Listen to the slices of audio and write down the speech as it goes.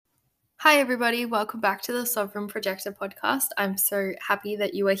Hi, everybody. Welcome back to the Sovereign Projector podcast. I'm so happy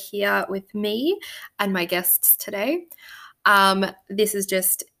that you are here with me and my guests today. This is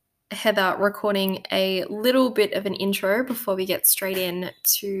just Heather recording a little bit of an intro before we get straight in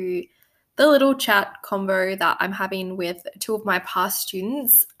to the little chat combo that I'm having with two of my past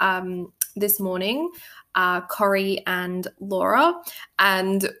students this morning, Cori and Laura.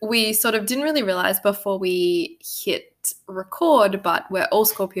 And we sort of didn't really realize before we hit record, but we're all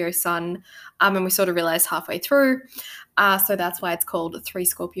Scorpio sun, and we sort of realized halfway through. So that's why it's called Three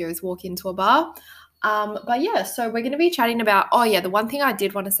Scorpios Walk Into a Bar. But yeah, so we're going to be chatting about, the one thing I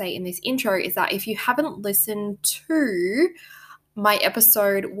did want to say in this intro is that if you haven't listened to my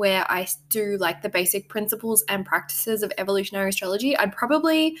episode where I do like the basic principles and practices of evolutionary astrology,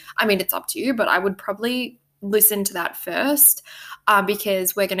 it's up to you, but I would probably listen to that first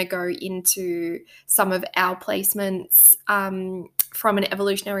because we're going to go into some of our placements from an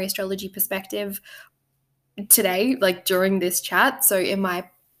evolutionary astrology perspective today, like during this chat. So it might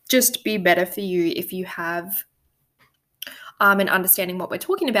just be better for you if you have an understanding what we're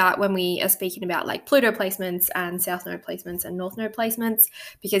talking about when we are speaking about like Pluto placements and South Node placements and North Node placements.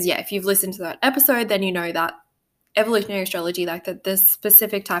 Because if you've listened to that episode, then you know that evolutionary astrology, like the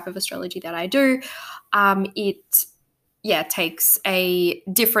specific type of astrology that I do, it takes a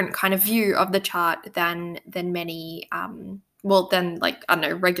different kind of view of the chart than many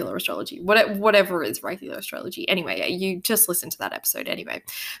regular astrology, whatever is regular astrology. Anyway, you just listen to that episode anyway,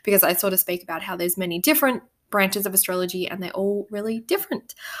 because I sort of speak about how there's many different branches of astrology and they're all really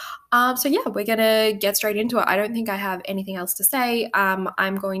different. We're going to get straight into it. I don't think I have anything else to say.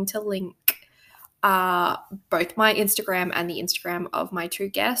 I'm going to link both my Instagram and the Instagram of my two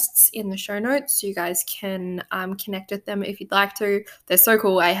guests in the show notes, so you guys can connect with them if you'd like to. They're so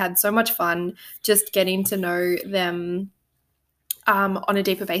cool. I had so much fun just getting to know them on a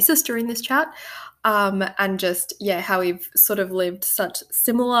deeper basis during this chat, and just how we've sort of lived such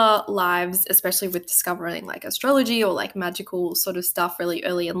similar lives, especially with discovering like astrology or like magical sort of stuff really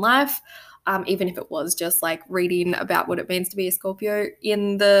early in life, even if it was just like reading about what it means to be a Scorpio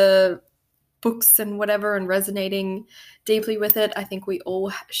in the books and whatever and resonating deeply with it. I think we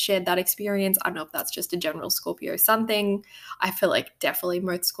all shared that experience. I don't know if that's just a general Scorpio sun thing. I feel like definitely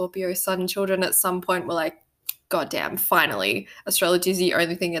most Scorpio sun children at some point were like, God damn, finally, astrology is the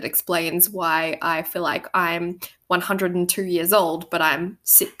only thing that explains why I feel like I'm 102 years old, but I'm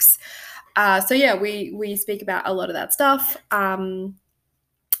 6. We speak about a lot of that stuff.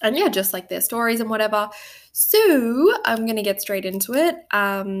 Just like their stories and whatever. So I'm going to get straight into it.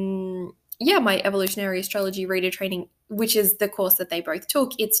 My evolutionary astrology reader training, which is the course that they both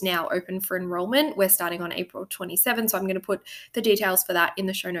took, it's now open for enrollment. We're starting on April 27, so I'm going to put the details for that in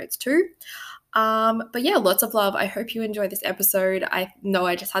the show notes too. Lots of love. I hope you enjoy this episode. I know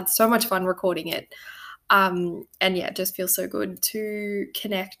I just had so much fun recording it. It just feels so good to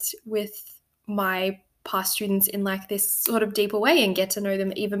connect with my past students in like this sort of deeper way and get to know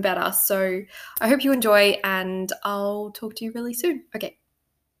them even better. So I hope you enjoy, and I'll talk to you really soon.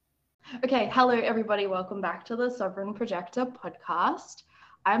 Okay, hello everybody. Welcome back to the Sovereign Projector podcast.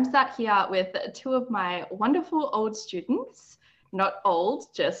 I'm sat here with two of my wonderful old students, not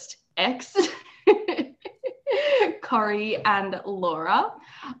old, just ex, Cori and Laura.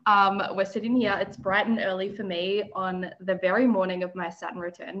 We're sitting here. It's bright and early for me on the very morning of my Saturn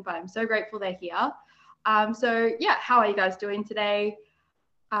return, but I'm so grateful they're here. How are you guys doing today?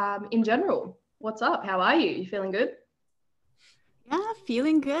 In general, what's up? How are you? You feeling good? Yeah,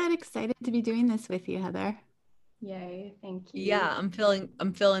 feeling good. Excited to be doing this with you, Heather. Yay, thank you. Yeah, I'm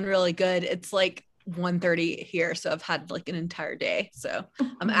feeling really good. It's like 1:30 here, so I've had like an entire day. So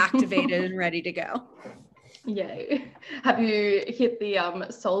I'm activated and ready to go. Yay. Have you hit the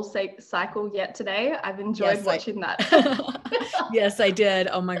soul cycle yet today? I've enjoyed watching that. Yes, I did.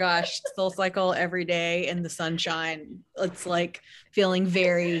 Oh my gosh, soul cycle every day in the sunshine. It's like feeling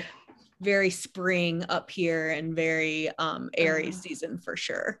very, very spring up here and very Aries season for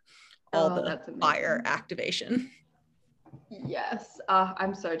sure. All the fire activation. Yes,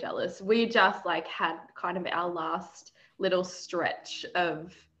 I'm so jealous. We just like had kind of our last little stretch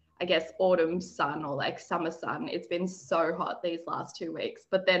of, I guess, autumn sun or like summer sun. It's been so hot these last 2 weeks,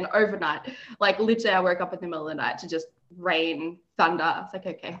 but then overnight, like literally I woke up in the middle of the night to just rain, thunder. It's like,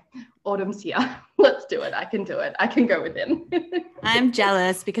 okay, autumn's here. Let's do it. I can do it. I can go within. I'm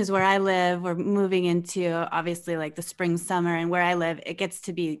jealous because where I live, we're moving into obviously like the spring, summer, and where I live, it gets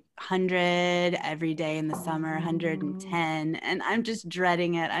to be 100 every day in the summer, 110, and I'm just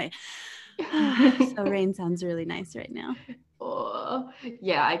dreading it. So rain sounds really nice right now. Oh,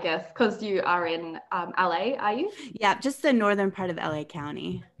 yeah, I guess because you are in LA, are you? Yeah, just the northern part of LA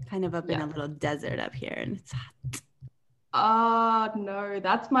County, kind of up in Yeah. a little desert up here. And it's Oh, no,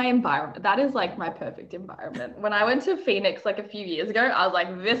 that's my environment. That is like my perfect environment. When I went to Phoenix like a few years ago, I was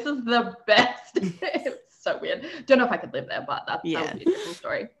like, this is the best. It's so weird. Don't know if I could live there, but that yeah. would be a different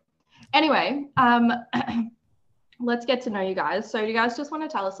story. Anyway, let's get to know you guys. So do you guys just want to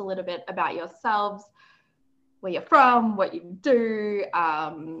tell us a little bit about yourselves, where you're from, what you do,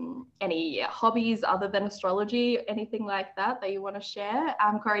 any hobbies other than astrology, anything like that you want to share?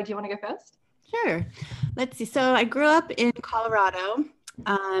 Cori, do you want to go first? Sure. Let's see. So I grew up in Colorado,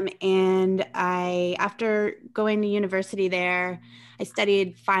 and after going to university there, I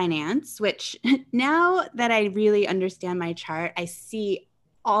studied finance, which now that I really understand my chart, I see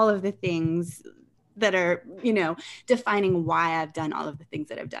all of the things that are, defining why I've done all of the things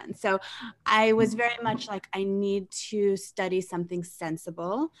that I've done. So I was very much like, I need to study something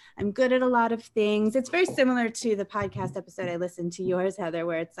sensible. I'm good at a lot of things. It's very similar to the podcast episode I listened to yours, Heather,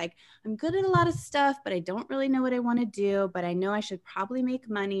 where it's like, I'm good at a lot of stuff, but I don't really know what I want to do, but I know I should probably make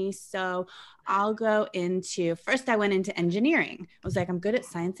money. So I'll go first I went into engineering. I was like, I'm good at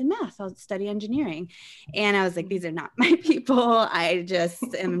science and math. I'll study engineering. And I was like, these are not my people. I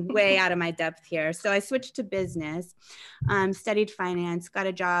just am way out of my depth here. So I switched to business, studied finance, got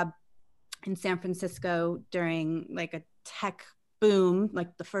a job in San Francisco during like a tech boom,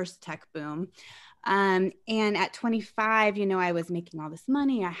 like the first tech boom. And at 25, I was making all this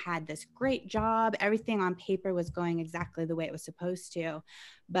money. I had this great job. Everything on paper was going exactly the way it was supposed to.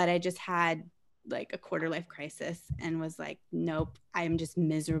 But I just had like a quarter life crisis and was like, nope, I'm just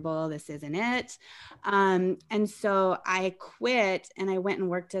miserable. This isn't it. And so I quit and I went and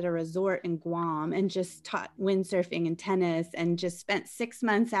worked at a resort in Guam and just taught windsurfing and tennis and just spent 6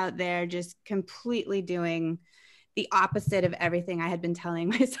 months out there just completely doing the opposite of everything I had been telling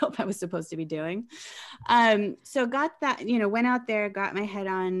myself I was supposed to be doing. So got that, went out there, got my head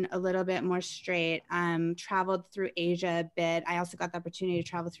on a little bit more straight, traveled through Asia a bit. I also got the opportunity to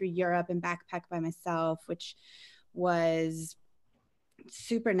travel through Europe and backpack by myself, which was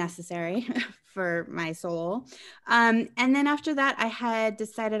super necessary for my soul. And then after that, I had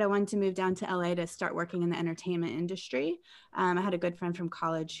decided I wanted to move down to LA to start working in the entertainment industry. I had a good friend from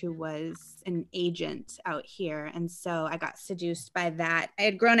college who was an agent out here. And so I got seduced by that. I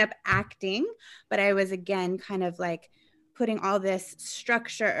had grown up acting, but I was again kind of like putting all this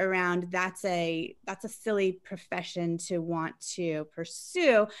structure around that's a silly profession to want to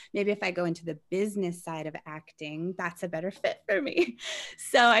pursue. Maybe if I go into the business side of acting, that's a better fit for me.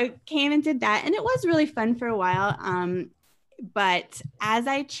 So I came and did that, and it was really fun for a while. But as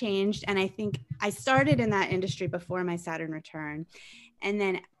I changed, and I think I started in that industry before my Saturn return, and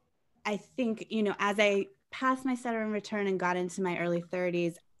then I think, as I passed my Saturn return and got into my early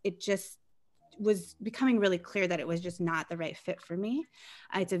 30s, it just was becoming really clear that it was just not the right fit for me.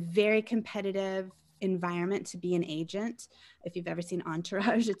 It's a very competitive environment to be an agent. If you've ever seen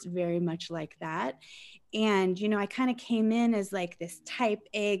Entourage, it's very much like that. And, I kind of came in as like this type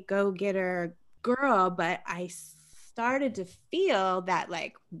A go-getter girl, but I started to feel that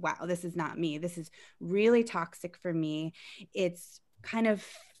like, wow, this is not me. This is really toxic for me. It's kind of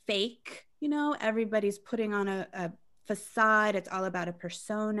fake, everybody's putting on a facade. It's all about a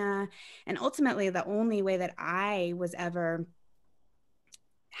persona. And ultimately, the only way that I was ever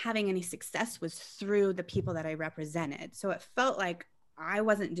having any success was through the people that I represented. So it felt like I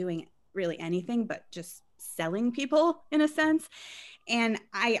wasn't doing really anything but just selling people in a sense. And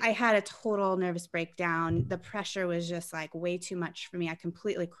I had a total nervous breakdown. The pressure was just like way too much for me. I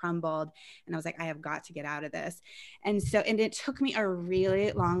completely crumbled and I was like, I have got to get out of this. And it took me a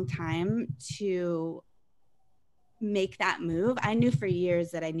really long time to make that move. I knew for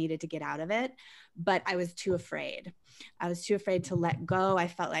years that I needed to get out of it, but I was too afraid. I was too afraid to let go. I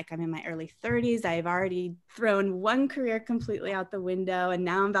felt like I'm in my early 30s. I've already thrown one career completely out the window, and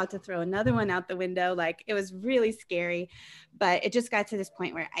now I'm about to throw another one out the window. Like, it was really scary, but it just got to this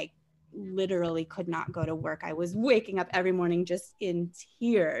point where I literally could not go to work. I was waking up every morning just in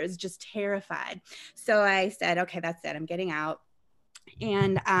tears, just terrified. So I said, okay, that's it. I'm getting out.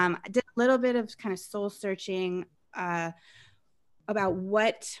 And I did a little bit of kind of soul searching about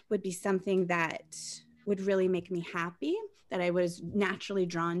what would be something that would really make me happy, that I was naturally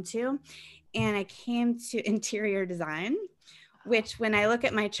drawn to. And I came to interior design, which when I look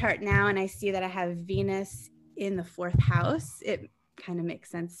at my chart now and I see that I have Venus in the 4th house, it kind of makes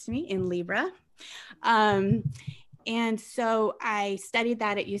sense to me in Libra. And so I studied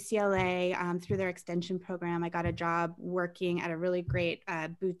that at UCLA through their extension program. I got a job working at a really great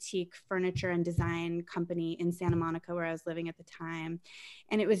boutique furniture and design company in Santa Monica, where I was living at the time.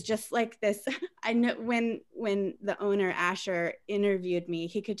 And it was just like this. I know when the owner, Asher, interviewed me,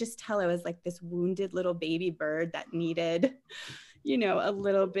 he could just tell I was like this wounded little baby bird that needed, you know, a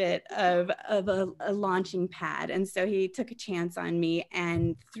little bit of a launching pad. And so he took a chance on me.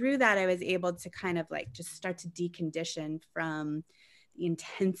 And through that, I was able to kind of like just start to decondition from the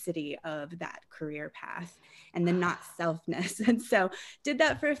intensity of that career path and the not selfness. And so did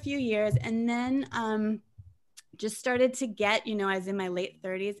that for a few years. And then just started to get, you know, I was in my late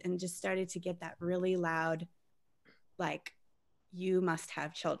 30s and just started to get that really loud, like, you must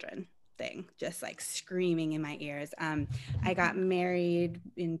have children thing, just like screaming in my ears. I got married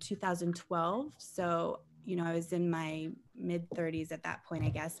in 2012. So, you know, I was in my mid 30s at that point, I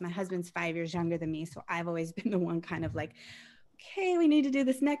guess. My husband's 5 years younger than me. So I've always been the one kind of like, okay, we need to do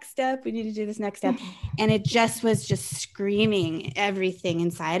this next step. We need to do this next step. And it just was just screaming everything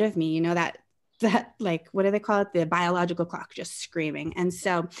inside of me, you know, that like, what do they call it? The biological clock, just screaming. And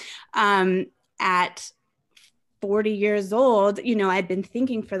so at 40 years old, you know, I'd been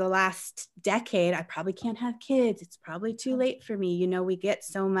thinking for the last decade, I probably can't have kids. It's probably too late for me. You know, we get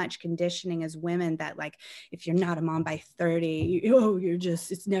so much conditioning as women that like, if you're not a mom by 30, you're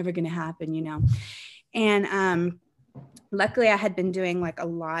just, it's never going to happen, you know? And luckily I had been doing like a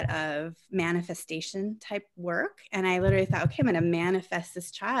lot of manifestation type work. And I literally thought, okay, I'm going to manifest this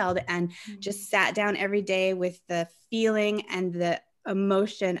child, and just sat down every day with the feeling and the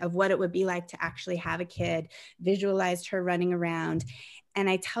emotion of what it would be like to actually have a kid, visualized her running around. And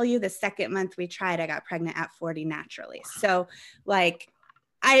I tell you, the second month we tried, I got pregnant at 40 naturally. So like,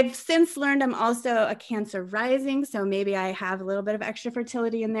 I've since learned I'm also a Cancer rising, so maybe I have a little bit of extra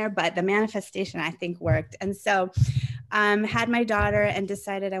fertility in there, but the manifestation I think worked. And so had my daughter and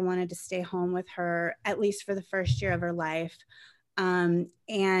decided I wanted to stay home with her, at least for the first year of her life. And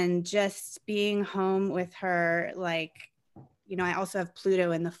just being home with her, like, you know, I also have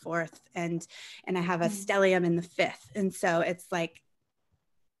Pluto in the 4th and I have a stellium in the 5th. And so it's like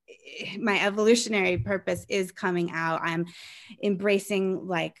my evolutionary purpose is coming out. I'm embracing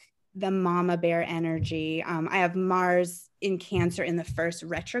like the mama bear energy. I have Mars in Cancer in the 1st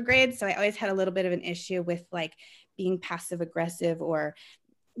retrograde. So I always had a little bit of an issue with like being passive aggressive or,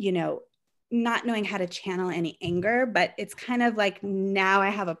 you know, not knowing how to channel any anger, but it's kind of like now I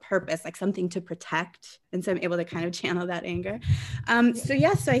have a purpose, like something to protect. And so I'm able to kind of channel that anger. So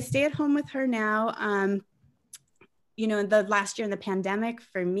I stay at home with her now. You know, the last year in the pandemic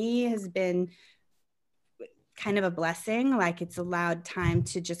for me has been kind of a blessing. Like it's allowed time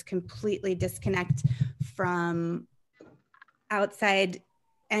to just completely disconnect from outside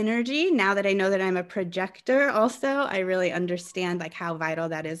energy. Now that I know that I'm a projector also, I really understand like how vital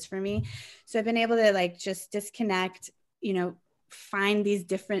that is for me. So I've been able to like just disconnect, you know, find these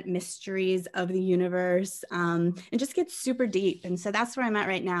different mysteries of the universe, and just get super deep. And so that's where I'm at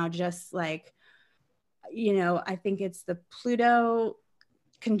right now. Just like, you know, I think it's the Pluto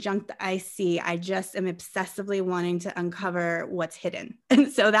conjunct the IC. I just am obsessively wanting to uncover what's hidden.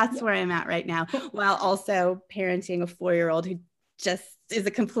 And so that's where I'm at right now, while also parenting a 4-year-old who just is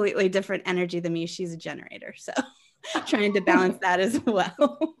a completely different energy than me. She's a generator. So trying to balance that as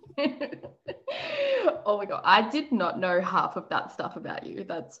well. Oh my God. I did not know half of that stuff about you.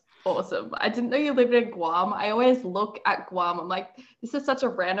 That's awesome. I didn't know you lived in Guam. I always look at Guam. I'm like, this is such a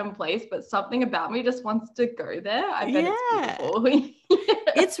random place, but something about me just wants to go there. I bet it's beautiful.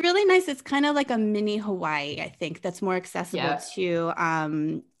 It's really nice. It's kind of like a mini Hawaii, I think, that's more accessible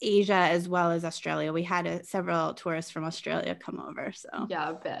to Asia as well as Australia. We had several tourists from Australia come over. So yeah,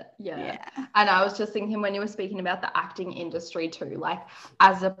 I bet. Yeah. And I was just thinking when you were speaking about the acting industry too, like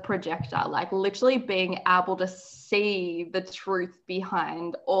as a projector, like literally being able to see the truth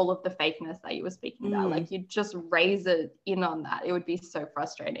behind all of the fakeness that you were speaking about, like you just raise it in on that. It would be so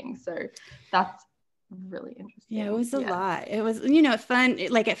frustrating. So that's really interesting. Yeah, it was a lot. It was, you know, fun.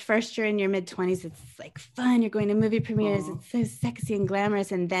 Like at first you're in your mid-20s, it's like fun. You're going to movie premieres. It's so sexy and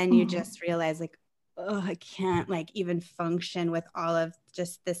glamorous. And then you just realize like, oh, I can't like even function with all of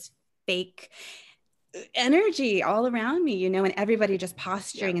just this fake energy all around me, you know, and everybody just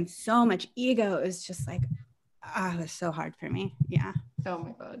posturing and so much ego. It was just like, it was so hard for me. Yeah. Oh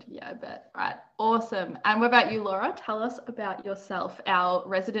my God. Yeah, I bet. Right. Awesome. And what about you, Laura? Tell us about yourself, our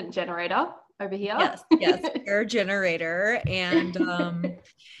resident generator over here. Yes, air generator. And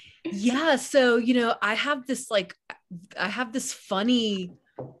so, you know, I have this funny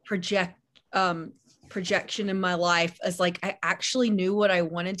projection in my life as like I actually knew what I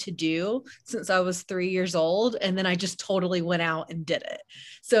wanted to do since I was 3 years old, and then I just totally went out and did it.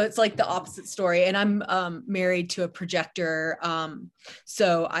 So it's like the opposite story. And I'm married to a projector,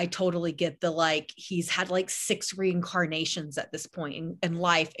 so I totally get the like he's had like 6 reincarnations at this point in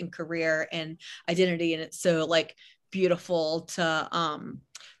life and career and identity, and it's so like beautiful to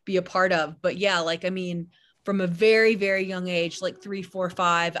be a part of. But yeah, like I mean, from a very, very young age, like 3, 4,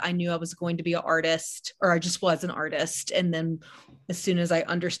 5, I knew I was going to be an artist, or I just was an artist. And then as soon as I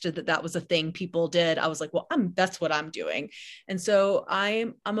understood that that was a thing people did, I was like, well, that's what I'm doing. And so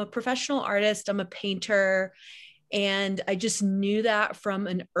I'm a professional artist. I'm a painter. And I just knew that from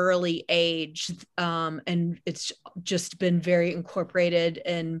an early age. And it's just been very incorporated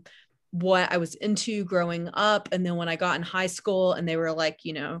in what I was into growing up. And then when I got in high school and they were like,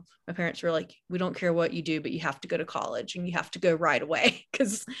 you know, my parents were like, we don't care what you do, but you have to go to college and you have to go right away.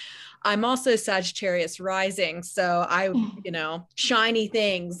 Cause I'm also Sagittarius rising. So I, you know, shiny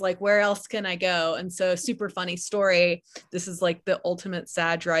things, like where else can I go? And so super funny story. This is like the ultimate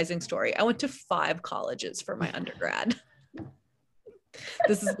Sag rising story. I went to 5 colleges for my undergrad.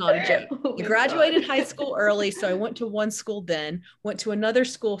 This is not a joke. I graduated high school early, so I went to one school, then went to another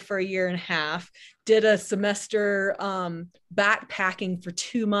school for a year and a half, did a semester backpacking for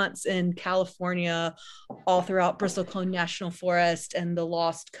 2 months in California, all throughout Bristlecone National Forest and the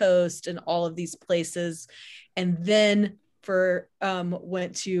Lost Coast and all of these places. And then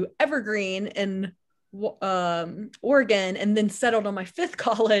went to Evergreen in Oregon, and then settled on my 5th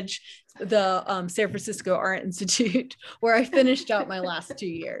college, the San Francisco Art Institute, where I finished out my last 2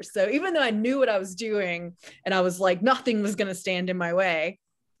 years. So even though I knew what I was doing and I was like, nothing was going to stand in my way,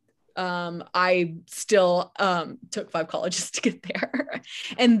 I still took 5 colleges to get there.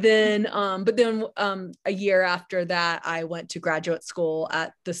 And then, but then a year after that, I went to graduate school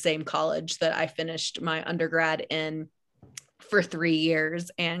at the same college that I finished my undergrad in for 3 years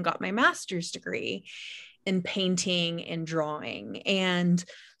and got my master's degree in painting and drawing. And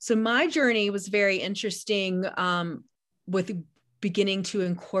so my journey was very interesting with beginning to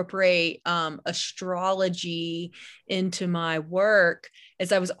incorporate astrology into my work,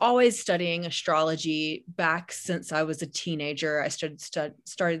 as I was always studying astrology back since I was a teenager. I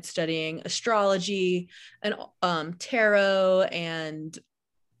started studying astrology and tarot and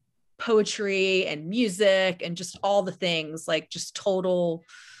poetry and music and just all the things, like just total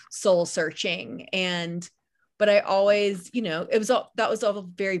soul searching. But I always, you know, that was all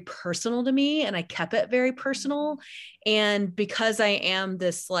very personal to me, and I kept it very personal. And because I am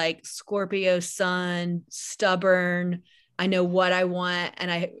this like Scorpio sun, stubborn, I know what I want,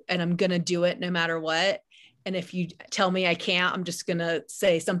 and I'm going to do it no matter what. And if you tell me I can't, I'm just going to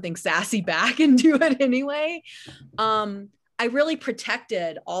say something sassy back and do it anyway. I really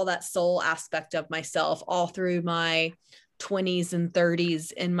protected all that soul aspect of myself all through my 20s and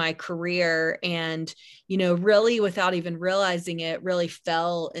 30s in my career. And, you know, really without even realizing it, really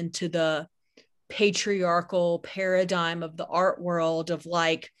fell into the patriarchal paradigm of the art world of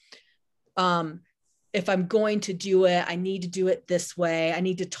like, if I'm going to do it, I need to do it this way. I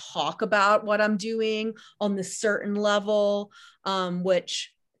need to talk about what I'm doing on this certain level,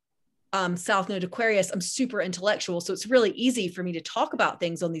 which South Node Aquarius, I'm super intellectual. So it's really easy for me to talk about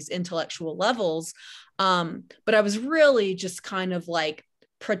things on these intellectual levels. But I was really just kind of like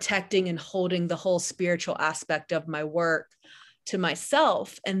protecting and holding the whole spiritual aspect of my work to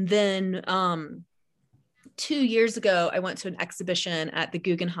myself. And then 2 years ago, I went to an exhibition at the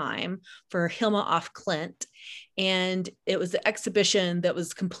Guggenheim for Hilma af Klint. And it was an exhibition that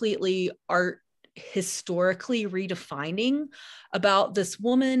was completely art historically redefining about this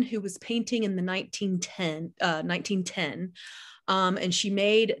woman who was painting in the 1910. And she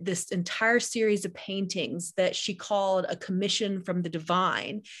made this entire series of paintings that she called a commission from the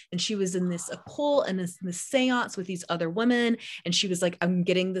divine. And she was in this occult and this seance with these other women. And she was like, I'm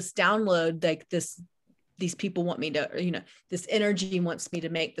getting this download, like these people want me to, you know, this energy wants me to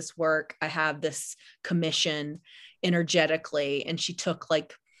make this work. I have this commission energetically. And she took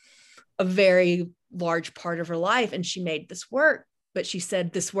like a very large part of her life and she made this work. But she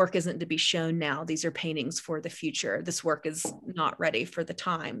said, this work isn't to be shown now. These are paintings for the future. This work is not ready for the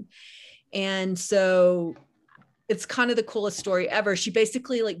time. And so it's kind of the coolest story ever. She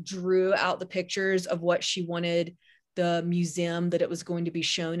basically like drew out the pictures of what she wanted the museum that it was going to be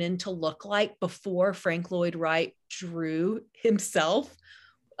shown in to look like before Frank Lloyd Wright drew himself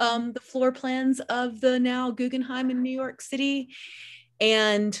the floor plans of the now Guggenheim in New York City.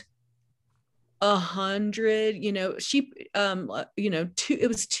 And 100, you know, she, you know, it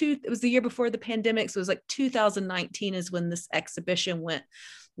was the year before the pandemic. So it was like 2019 is when this exhibition went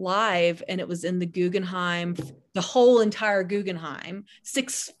live, and it was in the Guggenheim, the whole entire Guggenheim,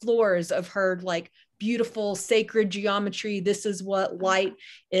 6 floors of her like beautiful sacred geometry. This is what light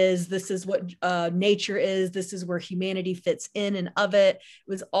is. This is what nature is. This is where humanity fits in and of it. It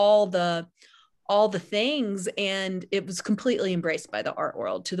was all the things, and it was completely embraced by the art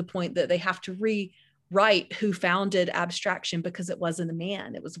world, to the point that they have to rewrite who founded abstraction, because it wasn't a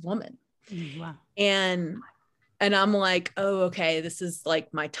man, it was a woman. Wow. And I'm like, oh, okay, this is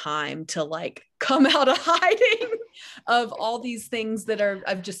like my time to like come out of hiding of all these things that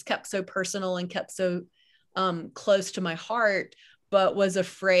I've just kept so personal and kept so close to my heart, but was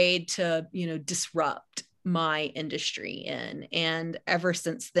afraid to, disrupt my industry in. And ever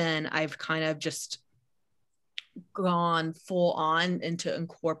since then, I've kind of just gone full on into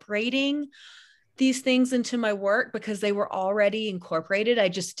incorporating these things into my work, because they were already incorporated. I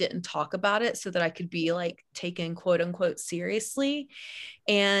just didn't talk about it so that I could be like taken quote unquote seriously.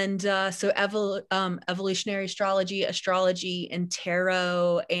 And so evolutionary astrology, and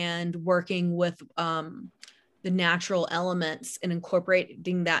tarot, and working with the natural elements and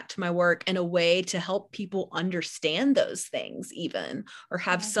incorporating that to my work in a way to help people understand those things, even, or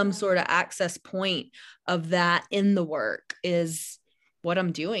have some sort of access point of that in the work, is what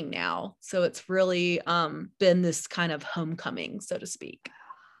I'm doing now. So it's really been this kind of homecoming, so to speak.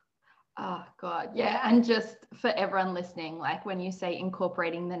 Oh God, yeah. And just for everyone listening, like when you say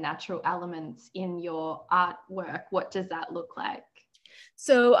incorporating the natural elements in your artwork, what does that look like?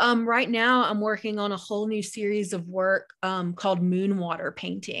 So right now I'm working on a whole new series of work called moon water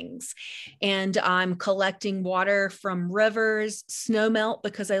paintings. And I'm collecting water from rivers, snowmelt,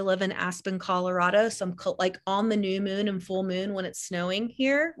 because I live in Aspen, Colorado. So I'm like on the new moon and full moon when it's snowing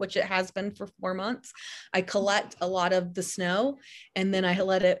here, which it has been for 4 months. I collect a lot of the snow, and then I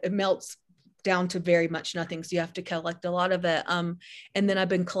let it melts down to very much nothing. So you have to collect a lot of it. And then I've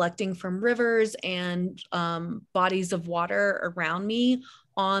been collecting from rivers and bodies of water around me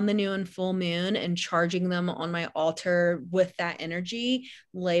on the new and full moon, and charging them on my altar with that energy,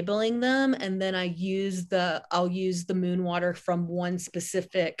 labeling them. And then I'll use the moon water from one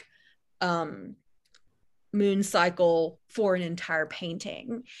specific moon cycle for an entire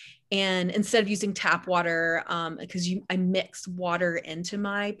painting. And instead of using tap water, because I mix water into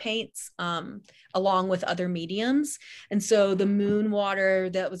my paints along with other mediums. And so the moon water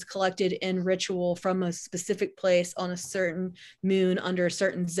that was collected in ritual from a specific place on a certain moon under a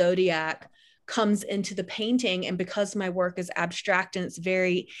certain zodiac comes into the painting. And because my work is abstract and it's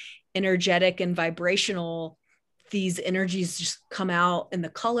very energetic and vibrational, these energies just come out in the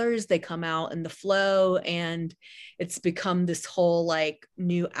colors, they come out in the flow, and it's become this whole like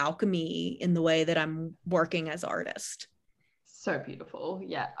new alchemy in the way that I'm working as artist. So beautiful.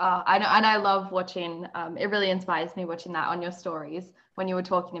 Yeah. I know. And I love watching, it really inspires me watching that on your stories when you were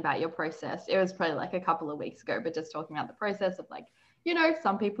talking about your process. It was probably like a couple of weeks ago, but just talking about the process of like,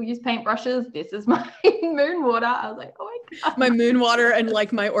 some people use paintbrushes. This is my moon water. I was like, oh my God. My moon water and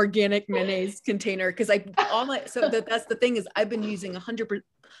like my organic mayonnaise container. Cause that's the thing, is I've been using 100%.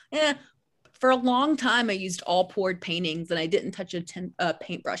 For a long time, I used all poured paintings, and I didn't touch a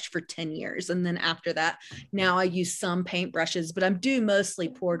paintbrush for 10 years. And then after that, now I use some paintbrushes, but I'm doing mostly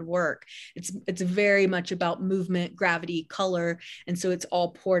poured work. It's very much about movement, gravity, color. And so it's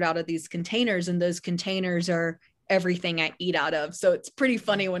all poured out of these containers, and those containers are everything I eat out of. So it's pretty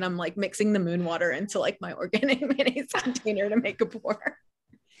funny when I'm like mixing the moon water into like my organic mayonnaise container to make a pour.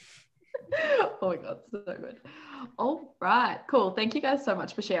 Oh my God, so good. All right, cool. Thank you guys so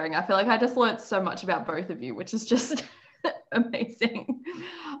much for sharing. I feel like I just learned so much about both of you, which is just amazing.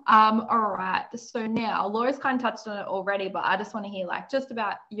 All right, so now Laura's kind of touched on it already, but I just want to hear like just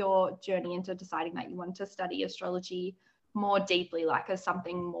about your journey into deciding that you wanted to study astrology more deeply, like as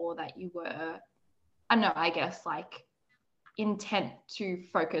something more that you were, I don't know, I guess like intent to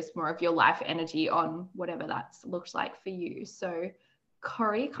focus more of your life energy on whatever that looks like for you. So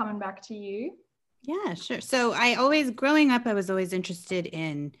Cori, coming back to you. Yeah, sure. So growing up, I was always interested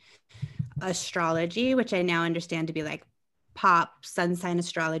in astrology, which I now understand to be like pop sun sign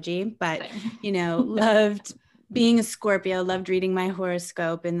astrology, but, loved being a Scorpio, loved reading my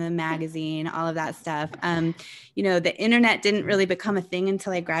horoscope in the magazine, all of that stuff. The internet didn't really become a thing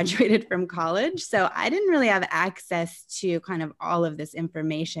until I graduated from college. So I didn't really have access to kind of all of this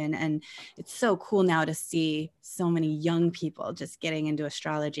information. And it's so cool now to see so many young people just getting into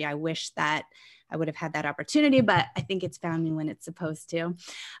astrology. I wish that I would have had that opportunity, but I think it's found me when it's supposed to.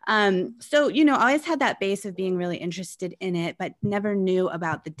 Always had that base of being really interested in it, but never knew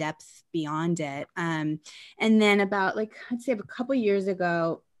about the depth beyond it. And then about I'd say a couple years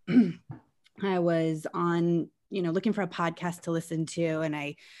ago, I was on looking for a podcast to listen to, and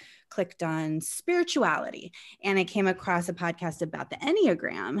I clicked on spirituality, and I came across a podcast about the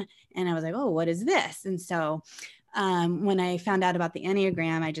Enneagram, and I was like, oh, what is this? And so when I found out about the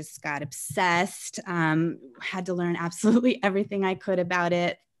Enneagram, I just got obsessed, had to learn absolutely everything I could about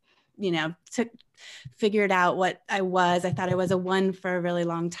it, figured out what I was. I thought I was a 1 for a really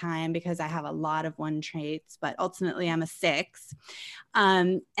long time because I have a lot of 1 traits, but ultimately I'm a 6.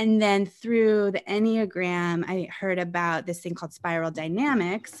 And then through the Enneagram, I heard about this thing called spiral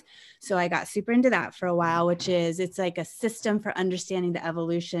dynamics. So I got super into that for a while, it's like a system for understanding the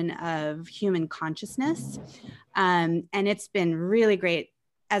evolution of human consciousness. And it's been really great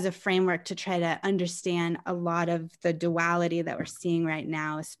as a framework to try to understand a lot of the duality that we're seeing right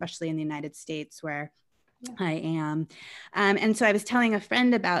now, especially in the United States where I am. And so I was telling a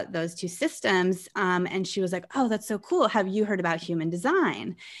friend about those 2 systems, and she was like, oh, that's so cool. Have you heard about human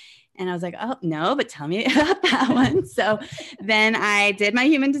design? And I was like, oh, no, but tell me about that one. So then I did my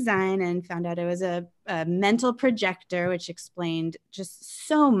human design and found out it was a mental projector, which explained just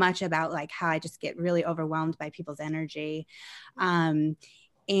so much about like how I just get really overwhelmed by people's energy.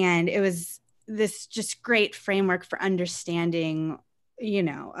 And it was this just great framework for understanding,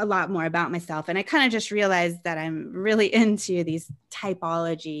 a lot more about myself. And I kind of just realized that I'm really into these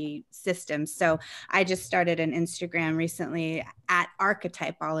typology systems. So I just started an Instagram recently at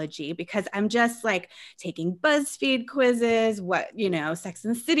Archetypology, because I'm just like taking BuzzFeed quizzes. What, Sex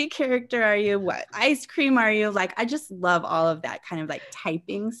and the City character are you? What ice cream are you? Like, I just love all of that kind of like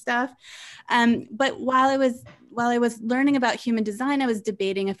typing stuff. But while I was learning about human design, I was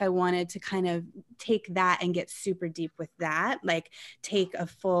debating if I wanted to kind of take that and get super deep with that, like take a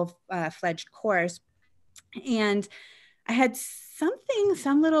full fledged course. And I had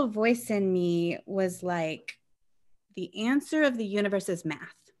some little voice in me was like, the answer of the universe is math.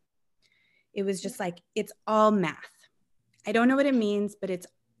 It was just like, it's all math. I don't know what it means, but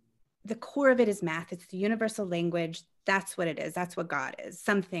the core of it is math. It's the universal language. That's what it is. That's what God is,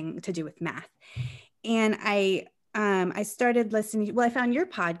 something to do with math. And I started listening. Well, I found your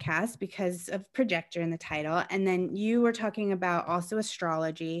podcast because of projector in the title. And then you were talking about also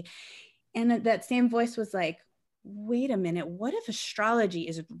astrology. And that same voice was like, wait a minute, what if astrology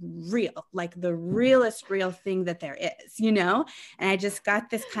is real? Like the realest real thing that there is, And I just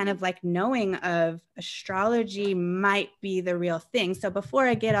got this kind of like knowing of astrology might be the real thing. So before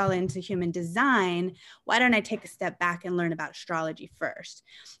I get all into human design, why don't I take a step back and learn about astrology first?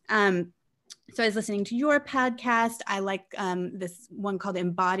 So I was listening to your podcast. I like this one called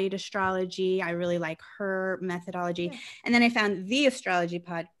Embodied Astrology. I really like her methodology. Yeah. And then I found the Astrology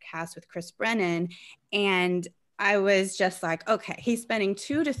podcast with Chris Brennan. And I was just like, okay, he's spending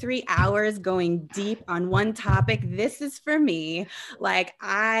 2 to 3 hours going deep on one topic. This is for me. Like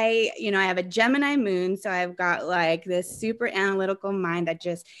I have a Gemini moon. So I've got like this super analytical mind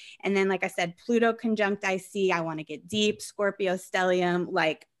and then, like I said, Pluto conjunct IC. I want to get deep, Scorpio stellium,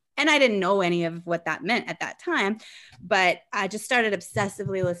 and I didn't know any of what that meant at that time, but I just started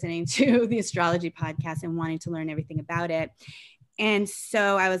obsessively listening to the astrology podcast and wanting to learn everything about it. And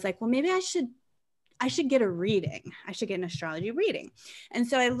so I was like, well, maybe I should get a reading. I should get an astrology reading. And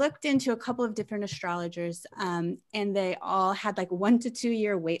so I looked into a couple of different astrologers, and they all had like 1 to 2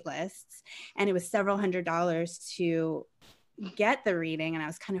 year wait lists. And it was several $100s to get the reading. And I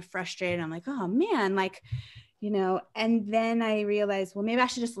was kind of frustrated. I'm like, oh man, and then I realized, well, maybe I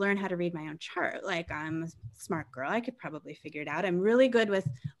should just learn how to read my own chart. Like I'm a smart girl. I could probably figure it out. I'm really good with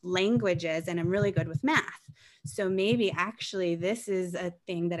languages and I'm really good with math. So maybe actually this is a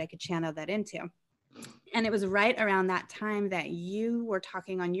thing that I could channel that into. And it was right around that time that you were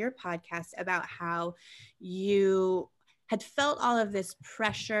talking on your podcast about how you had felt all of this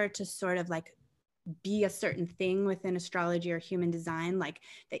pressure to sort of like be a certain thing within astrology or human design, like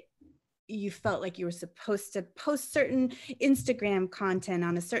that you felt like you were supposed to post certain Instagram content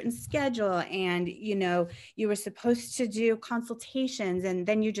on a certain schedule, and you were supposed to do consultations, and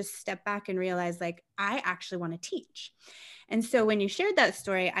then you just step back and realize like, I actually want to teach. And so when you shared that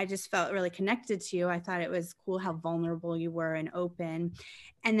story, I just felt really connected to you. I thought it was cool how vulnerable you were and open.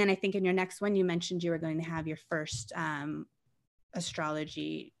 And then I think in your next one, you mentioned you were going to have your first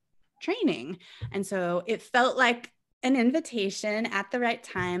astrology training. And so it felt like an invitation at the right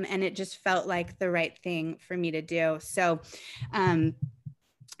time, and it just felt like the right thing for me to do. So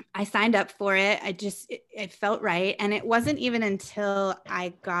I signed up for it. It felt right. And it wasn't even until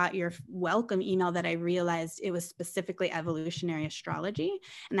I got your welcome email that I realized it was specifically evolutionary astrology.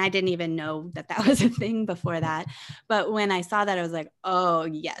 And I didn't even know that was a thing before that. But when I saw that, I was like, oh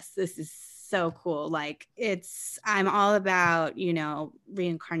yes, this is so cool. Like I'm all about, you know,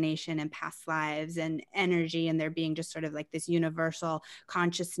 reincarnation and past lives and energy, and there being just sort of like this universal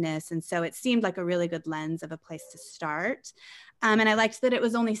consciousness. And so it seemed like a really good lens of a place to start. And I liked that it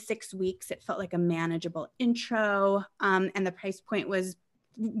was only 6 weeks. It felt like a manageable intro. And the price point was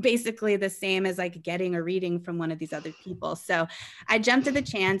basically the same as like getting a reading from one of these other people. So I jumped at the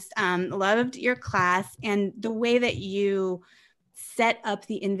chance, loved your class, and the way that you set up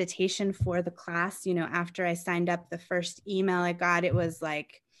the invitation for the class. You know, after I signed up, the first email I got, it was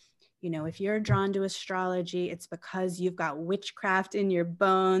like, you know, if you're drawn to astrology, it's because you've got witchcraft in your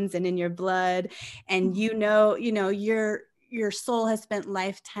bones and in your blood. And your soul has spent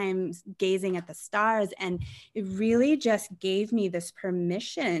lifetimes gazing at the stars. And it really just gave me this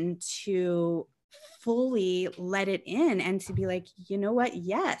permission to fully let it in and to be like, you know what?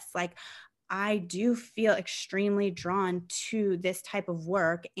 Yes. Like, I do feel extremely drawn to this type of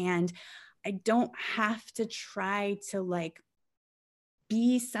work, and I don't have to try to like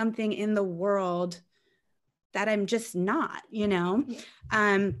be something in the world that I'm just not, you know?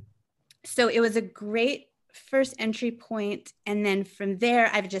 So it was a great first entry point. And then from there,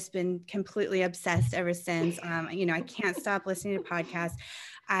 I've just been completely obsessed ever since. You know, I can't stop listening to podcasts.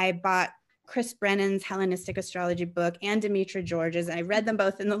 I bought Chris Brennan's Hellenistic Astrology book and Demetra George's. I read them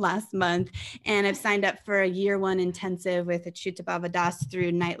both in the last month, and I've signed up for a year 1 intensive with Achyuta Bhavadas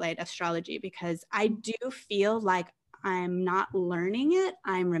through Nightlight Astrology, because I do feel like I'm not learning it,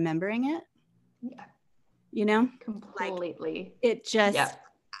 I'm remembering it. Yeah. You know? Completely. Like, it just,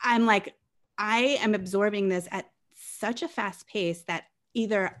 I'm like, I am absorbing this at such a fast pace that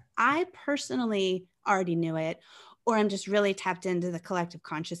either I personally already knew it, or I'm just really tapped into the collective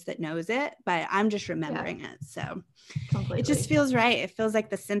conscious that knows it, but I'm just remembering it. So it just feels right. It feels like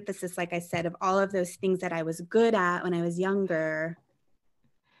the synthesis, like I said, of all of those things that I was good at when I was younger,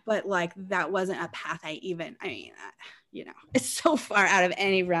 but like that wasn't a path you know, it's so far out of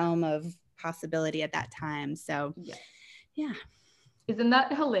any realm of possibility at that time. So yeah. Isn't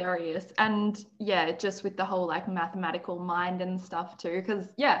that hilarious? And yeah, just with the whole like mathematical mind and stuff too, because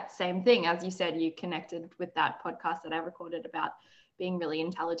same thing. As you said, you connected with that podcast that I recorded about being really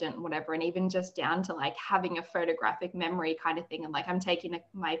intelligent and whatever, and even just down to like having a photographic memory kind of thing. And like I'm taking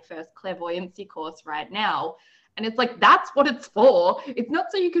my first clairvoyancy course right now, and it's like, that's what it's for. It's not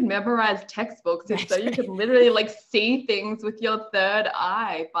so you can memorize textbooks. It's so you can literally like see things with your third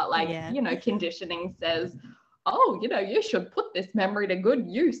eye. But like, you know, conditioning says, oh, you know, you should put this memory to good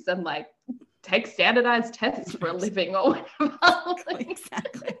use and like take standardized tests for a living or whatever.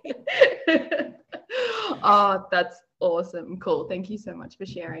 Exactly. Oh, that's awesome. Cool. Thank you so much for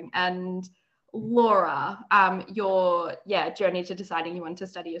sharing. And Laura, your journey to deciding you want to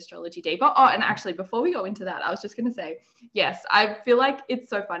study astrology deeper. Oh, and actually, before we go into that, I was just going to say, yes, I feel like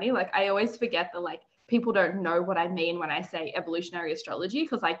it's so funny. Like I always forget that like people don't know what I mean when I say evolutionary astrology,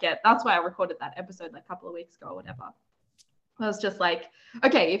 because that's why I recorded that episode like a couple of weeks ago or whatever. I was just like,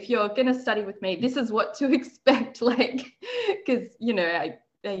 okay, if you're going to study with me, this is what to expect. Like, because, you know,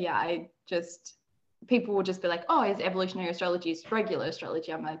 people will just be like, oh, is evolutionary astrology regular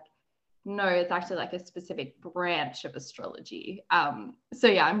astrology? I'm like, no, it's actually like a specific branch of astrology. So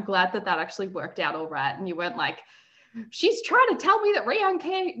yeah, I'm glad that actually worked out all right. And you weren't like, she's trying to tell me that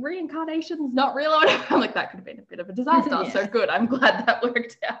reincarnation is not real or whatever. I'm like, that could have been a bit of a disaster. So good. I'm glad that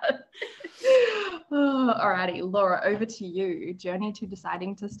worked out. Alrighty, Laura, over to you. Journey to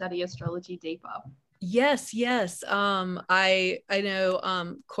deciding to study astrology deeper. Yes. I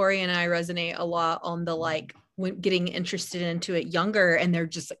know Cori and I resonate a lot on the like when getting interested into it younger, and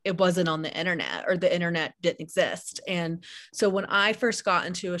it wasn't on the internet, or the internet didn't exist. And so when I first got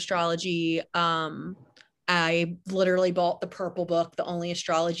into astrology, I literally bought the purple book, the only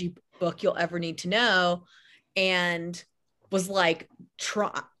astrology book you'll ever need to know, and was like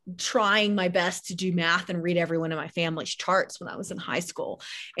trying my best to do math and read every one of my family's charts when I was in high school,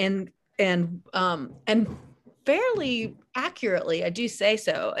 and fairly accurately, I do say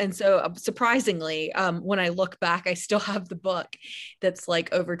so. And so surprisingly, when I look back, I still have the book that's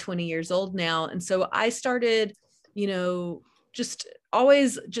like over 20 years old now. And so I started, you know, just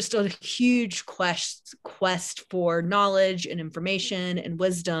always just a huge quest for knowledge and information and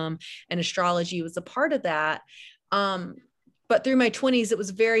wisdom, and astrology was a part of that. But through my 20s, it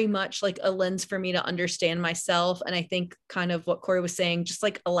was very much like a lens for me to understand myself. And I think kind of what Cori was saying, just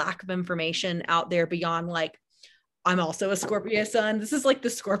like a lack of information out there beyond like, I'm also a Scorpio sun. This is like the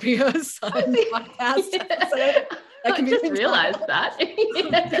Scorpio sun podcast episode. I just realized that.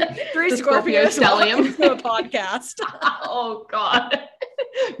 Three Scorpios into a podcast. Oh God.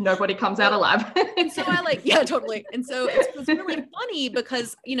 Nobody comes out alive. And so I yeah, totally. And so it was really funny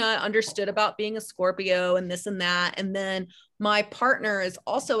because, you know, I understood about being a Scorpio and this and that. And then my partner is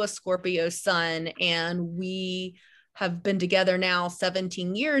also a Scorpio sun, and we have been together now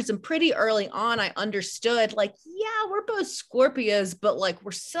 17 years. And pretty early on, I understood like, yeah, we're both Scorpios, but like,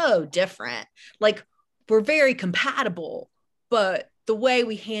 we're so different. Like, we're very compatible, but the way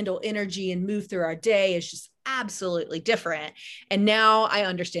we handle energy and move through our day is just absolutely different. And now I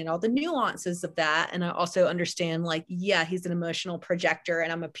understand all the nuances of that. And I also understand like, yeah, he's an emotional projector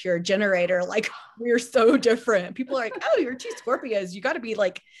and I'm a pure generator. Like, we're so different. People are like, oh, you're two Scorpios. You got to be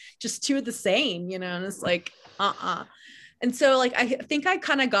like just two of the same, you know? And it's like, And so like, I think I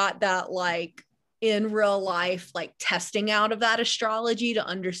kind of got that like in real life, like testing out of that astrology to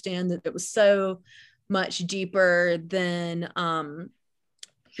understand that it was so much deeper than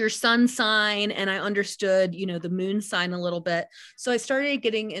your sun sign. And I understood, you know, the moon sign a little bit. So I started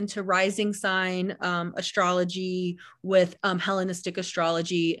getting into rising sign astrology with Hellenistic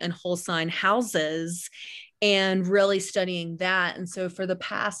astrology and whole sign houses, and really studying that. And so for the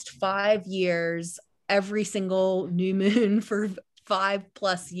past 5 years, every single new moon for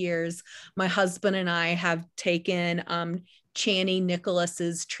 5+ years, my husband and I have taken Chani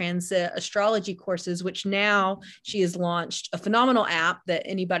Nicholas's transit astrology courses, which now she has launched a phenomenal app that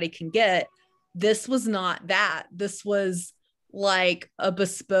anybody can get. This was not that. This was like a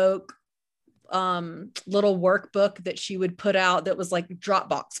bespoke little workbook that she would put out that was like a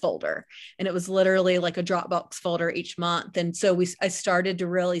Dropbox folder. And it was literally like a Dropbox folder each month. And so I started to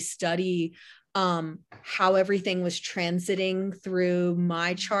really study how everything was transiting through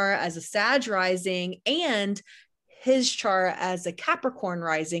my chart as a Sag rising and his chart as a Capricorn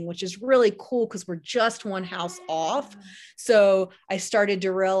rising, which is really cool because we're just one house off. So I started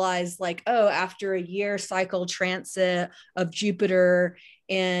to realize like, oh, after a year cycle transit of Jupiter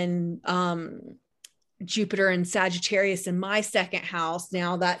and Sagittarius in my second house,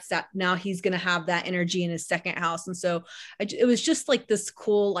 now he's going to have that energy in his second house. And so it was just like this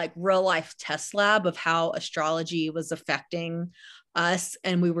cool, like real life test lab of how astrology was affecting us.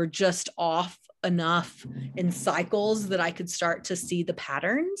 And we were just off enough in cycles that I could start to see the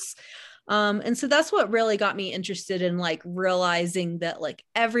patterns. And so that's what really got me interested in like realizing that like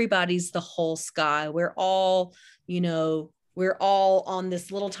everybody's the whole sky. We're all, you know, we're all on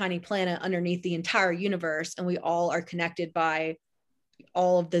this little tiny planet underneath the entire universe, and we all are connected by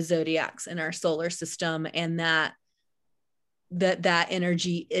all of the zodiacs in our solar system, and that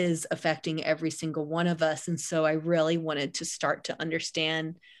energy is affecting every single one of us. And so I really wanted to start to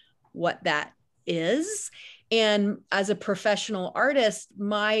understand what that is. And as a professional artist,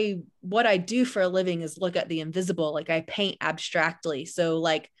 what I do for a living is look at the invisible. Like, I paint abstractly. So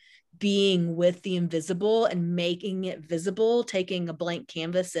like being with the invisible and making it visible, taking a blank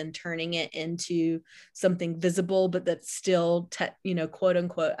canvas and turning it into something visible, but that's still, quote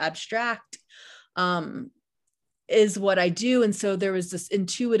unquote abstract, is what I do. And so there was this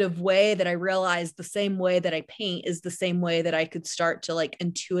intuitive way that I realized the same way that I paint is the same way that I could start to like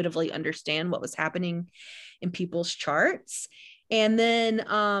intuitively understand what was happening in people's charts. And then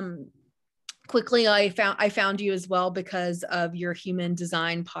quickly I found you as well because of your human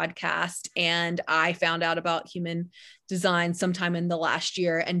design podcast. And I found out about human design sometime in the last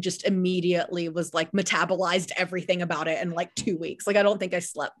year and just immediately was like metabolized everything about it in like 2 weeks. Like, I don't think I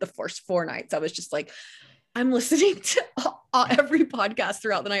slept the first 4 nights. I was just like, I'm listening to every podcast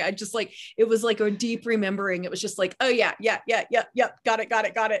throughout the night. I just like, it was like a deep remembering. It was just like, oh yeah. Got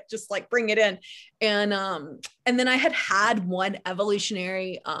it. Just like bring it in. And then I had one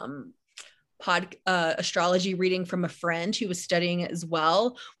evolutionary, astrology reading from a friend who was studying it as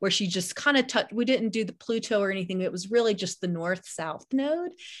well, where she just kind of we didn't do the Pluto or anything. It was really just the north-south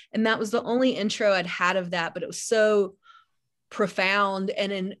node. And that was the only intro I'd had of that, but it was so profound.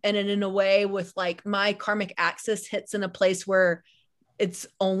 And in a way with like my karmic axis hits in a place where it's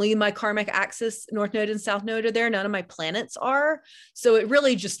only my karmic axis, north node and south node are there. None of my planets are. So it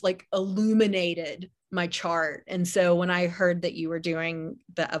really just like illuminated my chart. And so when I heard that you were doing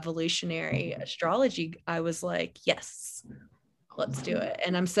the evolutionary astrology, I was like, yes, let's do it.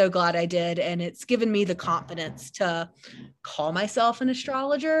 And I'm so glad I did. And it's given me the confidence to call myself an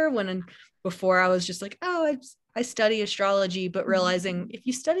astrologer when before I was just like, oh, I study astrology, but realizing if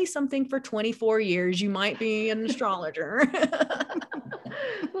you study something for 24 years, you might be an astrologer.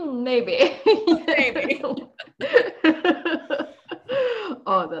 Maybe.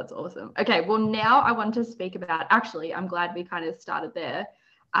 Oh, that's awesome. Okay, well, now I want to speak about, actually, I'm glad we kind of started there,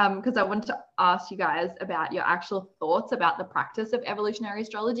 because I wanted to ask you guys about your actual thoughts about the practice of evolutionary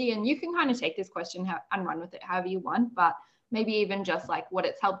astrology. And you can kind of take this question and run with it however you want. But maybe even just like what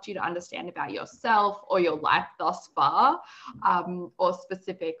it's helped you to understand about yourself or your life thus far, or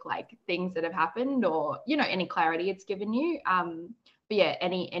specific like things that have happened, or, you know, any clarity it's given you. But yeah,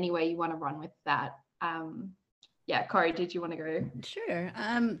 any way you want to run with that. Yeah, Cori, did you want to go? Sure.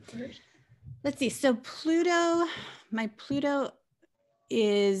 Let's see. So my Pluto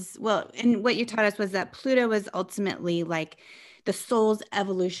is, well, and what you taught us was that Pluto was ultimately like the soul's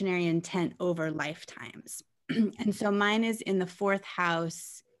evolutionary intent over lifetimes. And so mine is in the 4th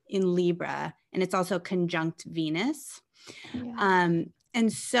house in Libra, and it's also conjunct Venus. Yeah.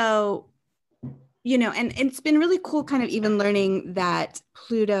 And so, you know, and it's been really cool kind of even learning that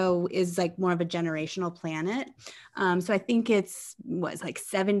Pluto is like more of a generational planet. So I think it's like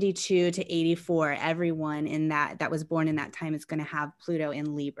 72 to 84, everyone in that was born in that time is going to have Pluto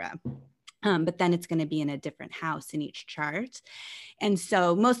in Libra. But then it's going to be in a different house in each chart. And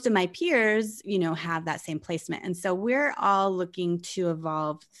so most of my peers, you know, have that same placement. And so we're all looking to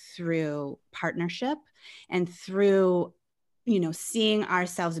evolve through partnership and through, you know, seeing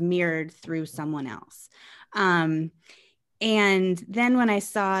ourselves mirrored through someone else. And then when I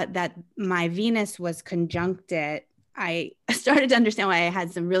saw that my Venus was conjuncted, I started to understand why I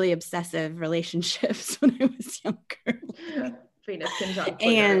had some really obsessive relationships when I was younger. Venus conjunct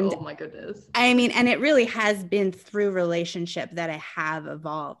Pluto, oh my goodness. I mean, and it really has been through relationship that I have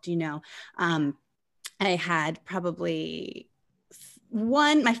evolved, you know. I had probably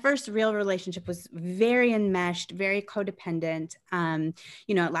my first real relationship was very enmeshed, very codependent.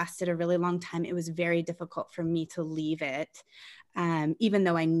 You know, it lasted a really long time. It was very difficult for me to leave it, even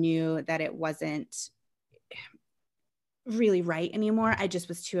though I knew that it wasn't really right anymore. I just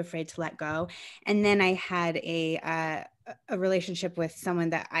was too afraid to let go. And then I had a relationship with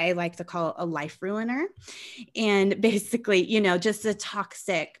someone that I like to call a life ruiner, and basically, you know, just a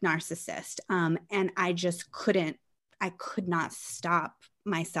toxic narcissist. And I could not stop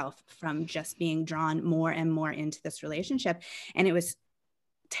myself from just being drawn more and more into this relationship. And it was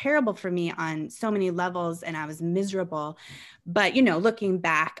terrible for me on so many levels, and I was miserable. But, you know, looking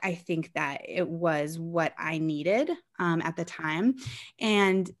back, I think that it was what I needed at the time.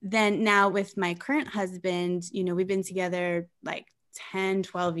 And then now with my current husband, you know, we've been together like 10,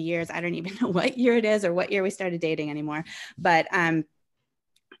 12 years. I don't even know what year it is or what year we started dating anymore. But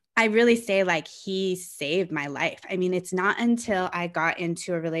I really say like he saved my life. I mean, it's not until I got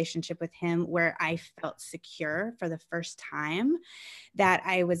into a relationship with him where I felt secure for the first time that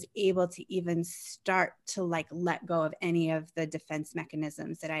I was able to even start to like let go of any of the defense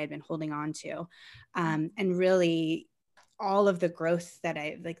mechanisms that I had been holding on to. And really all of the growth that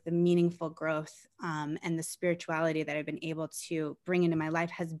the meaningful growth and the spirituality that I've been able to bring into my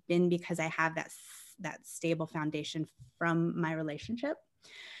life has been because I have that stable foundation from my relationship.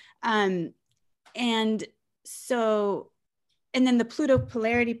 And then the Pluto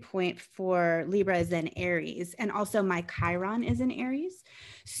polarity point for Libra is in Aries, and also my Chiron is in Aries.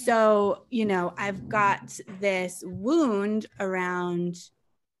 So, you know, I've got this wound around,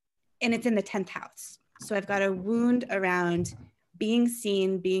 and it's in the 10th house. So I've got a wound around being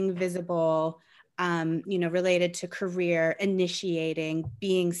seen, being visible, you know, related to career, initiating,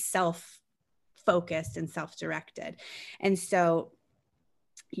 being self-focused and self-directed. And so,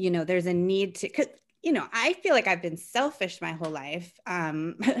 you know, there's a need to, cause, you know, I feel like I've been selfish my whole life.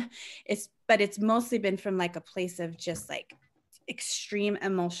 But it's mostly been from like a place of just like extreme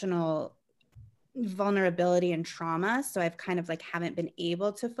emotional vulnerability and trauma. So I've kind of like haven't been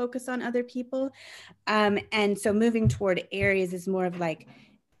able to focus on other people. And so moving toward Aries is more of like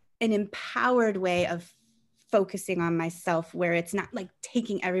an empowered way of focusing on myself, where it's not like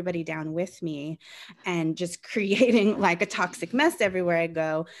taking everybody down with me and just creating like a toxic mess everywhere I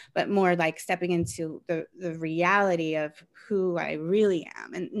go, but more like stepping into the reality of who I really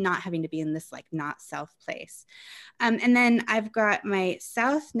am and not having to be in this like not self place. And then I've got my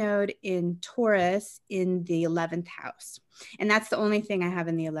South Node in Taurus in the 11th house. And that's the only thing I have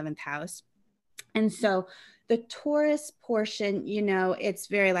in the 11th house. And so the Taurus portion, you know, it's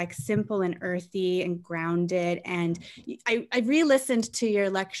very like simple and earthy and grounded. And I re-listened to your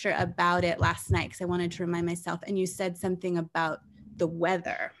lecture about it last night because I wanted to remind myself. And you said something about the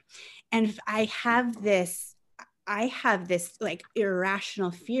weather. And I have this like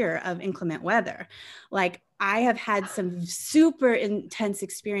irrational fear of inclement weather. Like I have had some super intense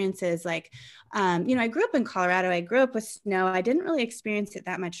experiences. Like, you know, I grew up in Colorado. I grew up with snow. I didn't really experience it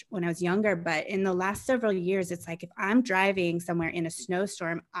that much when I was younger, but in the last several years, it's like if I'm driving somewhere in a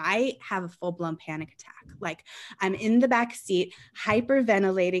snowstorm, I have a full-blown panic attack. Like I'm in the back seat,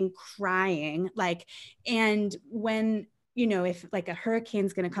 hyperventilating, crying, like, and when you know, if like a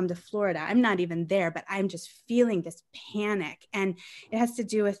hurricane's going to come to Florida, I'm not even there, but I'm just feeling this panic. And it has to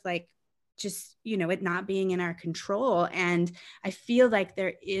do with like, just, you know, it not being in our control. And I feel like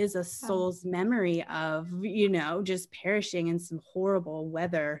there is a soul's memory of, you know, just perishing in some horrible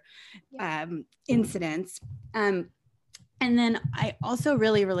weather incidents. And then I also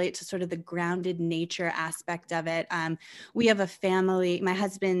really relate to sort of the grounded nature aspect of it. We have a family, my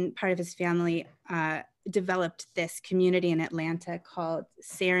husband, part of his family, developed this community in Atlanta called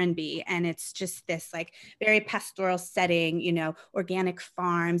Serenbe. And it's just this like very pastoral setting, you know, organic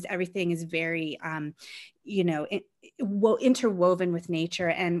farms, everything is very, you know, interwoven with nature.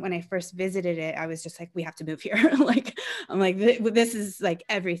 And when I first visited it, I was just like, we have to move here. Like, I'm like, this is like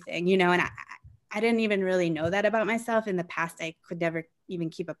everything, you know, and I didn't even really know that about myself. In the past, I could never even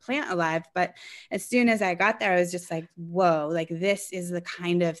keep a plant alive. But as soon as I got there, I was just like, whoa, like this is the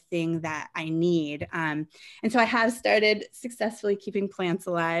kind of thing that I need. And so I have started successfully keeping plants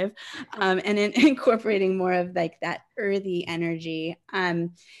alive and incorporating more of like that earthy energy.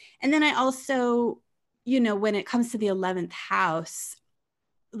 And then I also, you know, when it comes to the 11th house,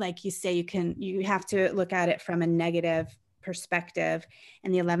 like you say, you have to look at it from a negative perspective,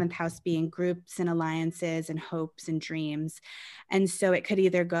 and the 11th house being groups and alliances and hopes and dreams. And so it could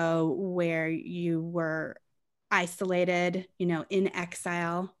either go where you were isolated, you know, in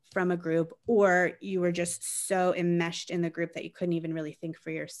exile from a group, or you were just so enmeshed in the group that you couldn't even really think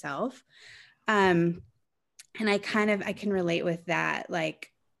for yourself. And I can relate with that. Like,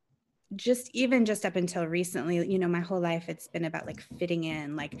 just up until recently, you know, my whole life, it's been about like fitting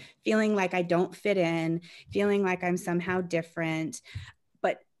in, like feeling like I don't fit in, feeling like I'm somehow different,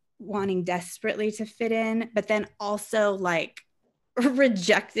 but wanting desperately to fit in, but then also like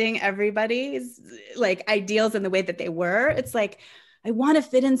rejecting everybody's like ideals and the way that they were. It's like, I want to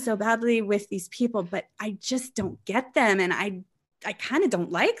fit in so badly with these people, but I just don't get them. And I kind of don't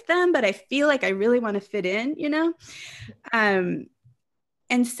like them, but I feel like I really want to fit in, you know?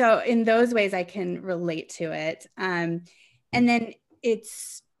 And so in those ways, I can relate to it. And then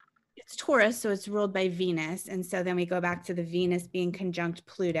it's Taurus, so it's ruled by Venus. And so then we go back to the Venus being conjunct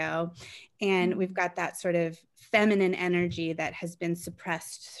Pluto. And we've got that sort of feminine energy that has been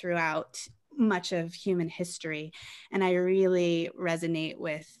suppressed throughout much of human history. And I really resonate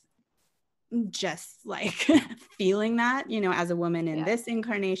with just like feeling that, you know, as a woman in this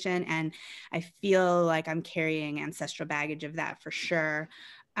incarnation. And I feel like I'm carrying ancestral baggage of that for sure.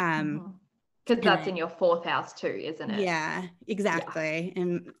 Because that's in your 4th house too, isn't it? Yeah, exactly.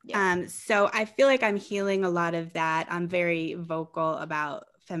 And so I feel like I'm healing a lot of that. I'm very vocal about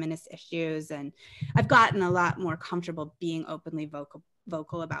feminist issues, and I've gotten a lot more comfortable being openly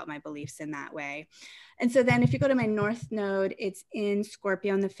vocal about my beliefs in that way. And so then if you go to my North Node, it's in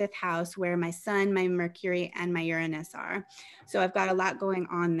Scorpio in the 5th house, where my Sun, my Mercury, and my Uranus are. So I've got a lot going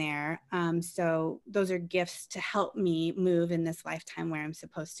on there. So those are gifts to help me move in this lifetime where I'm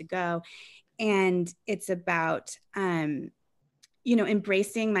supposed to go. And it's about, you know,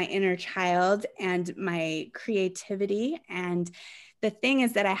 embracing my inner child and my creativity. And the thing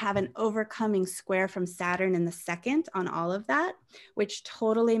is that I have an overcoming square from Saturn in the 2nd on all of that, which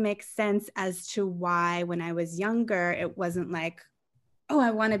totally makes sense as to why when I was younger, it wasn't like, oh, I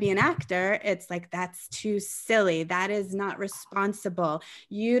want to be an actor. It's like, that's too silly. That is not responsible.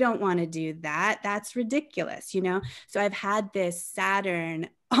 You don't want to do that. That's ridiculous, you know? So I've had this Saturn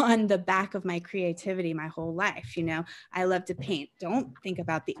on the back of my creativity my whole life. You know, I love to paint. Don't think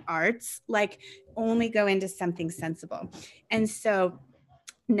about the arts, like only go into something sensible. And so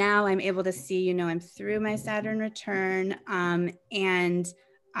now I'm able to see, you know, I'm through my Saturn return, and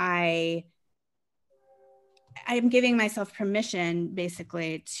I'm giving myself permission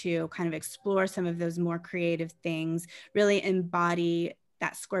basically to kind of explore some of those more creative things, really embody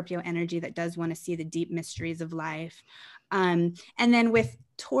that Scorpio energy that does want to see the deep mysteries of life. And then with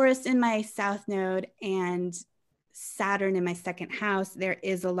Taurus in my South Node and Saturn in my 2nd house, there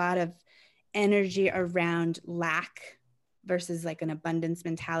is a lot of energy around lack versus like an abundance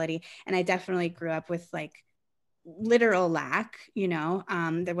mentality. And I definitely grew up with like literal lack, you know,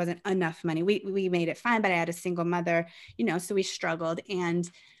 there wasn't enough money. We made it fine, but I had a single mother, you know, so we struggled. And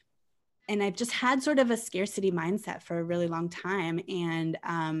I've just had sort of a scarcity mindset for a really long time. And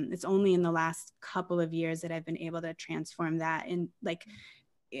it's only in the last couple of years that I've been able to transform that and like,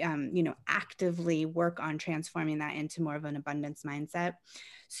 you know, actively work on transforming that into more of an abundance mindset.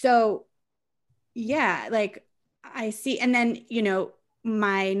 So yeah, like I see. And then, you know,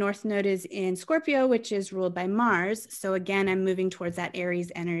 my North Node is in Scorpio, which is ruled by Mars. So again, I'm moving towards that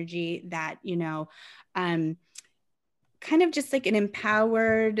Aries energy that, you know, kind of just like an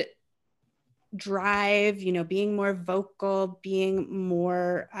empowered drive, being more vocal, being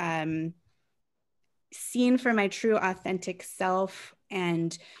more seen for my true authentic self,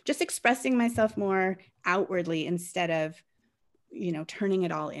 and just expressing myself more outwardly instead of, turning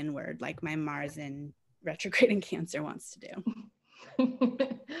it all inward like my Mars in retrograde in Cancer wants to do.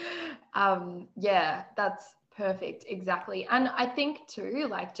 Yeah, that's perfect. Exactly. And I think too,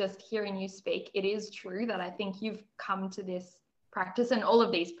 like just hearing you speak, it is true that I think you've come to this practice and all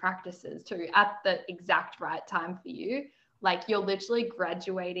of these practices too at the exact right time for you. Like you're literally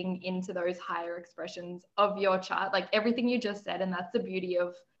graduating into those higher expressions of your chart, like everything you just said. And that's the beauty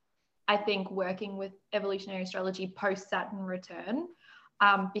of, I think, working with evolutionary astrology post Saturn return,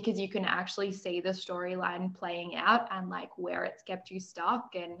 because you can actually see the storyline playing out and like where it's kept you stuck.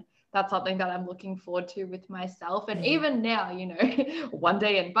 And that's something that I'm looking forward to with myself. And even now, one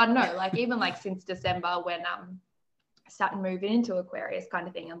day in, but no, like even like since December when Saturn moving into Aquarius kind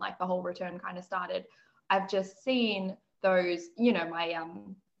of thing, and like the whole return kind of started, I've just seen those,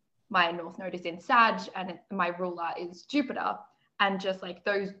 my North Node is in Sag and my ruler is Jupiter. And just like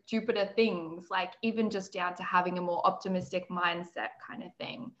those Jupiter things, like even just down to having a more optimistic mindset kind of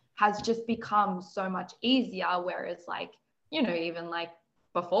thing has just become so much easier. Whereas like, even like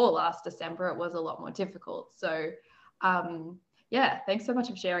before last December, it was a lot more difficult. So yeah, thanks so much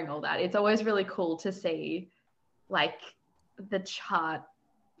for sharing all that. It's always really cool to see like the chart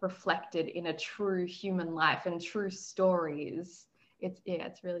reflected in a true human life and true stories.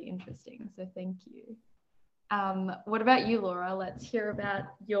 It's really interesting. So thank you. What about you, Laura? Let's hear about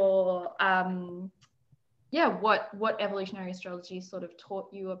your, what evolutionary astrology sort of taught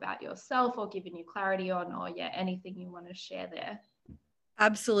you about yourself or given you clarity on, or anything you want to share there.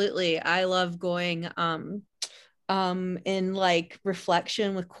 Absolutely. I love going in like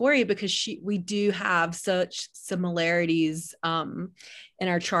reflection with Cori, because we do have such similarities in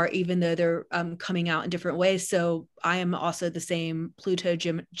our chart, even though they're coming out in different ways. So I am also the same Pluto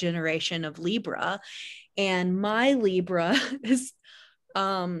generation of Libra, and my Libra is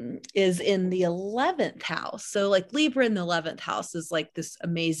in the 11th house. So like Libra in the 11th house is like this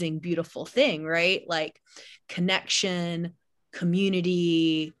amazing, beautiful thing, right? Like connection,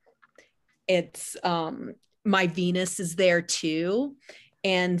 community. It's my Venus is there too,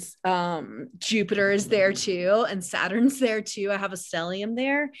 and Jupiter is there too, and Saturn's there too. I have a stellium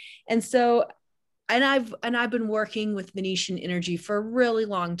there. And so I've been working with Venetian energy for a really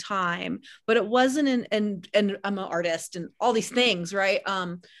long time, but it wasn't and I'm an artist and all these things, right?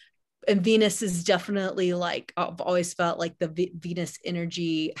 And Venus is definitely like, I've always felt like the Venus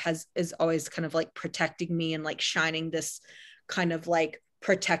energy is always kind of like protecting me and like shining this kind of like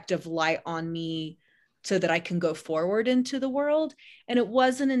protective light on me so that I can go forward into the world. And it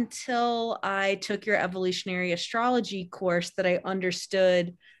wasn't until I took your evolutionary astrology course that I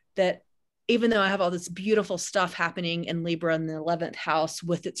understood that even though I have all this beautiful stuff happening in Libra in the 11th house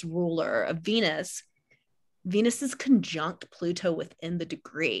with its ruler of Venus, Venus is conjunct Pluto within the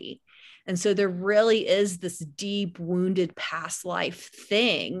degree. And so there really is this deep wounded past life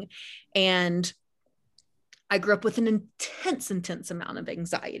thing. And I grew up with an intense amount of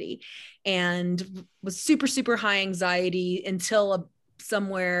anxiety and was super, super high anxiety until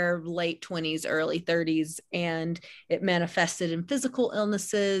somewhere late 20s, early 30s. And it manifested in physical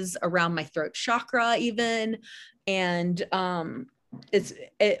illnesses around my throat chakra even. And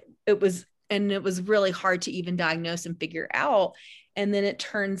it was really hard to even diagnose and figure out. And then it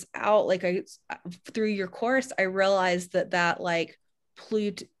turns out, like through your course, I realized that like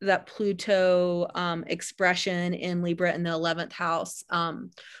Pluto expression in Libra in the 11th house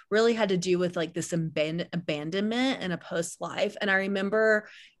really had to do with like this abandonment in a post life. And I remember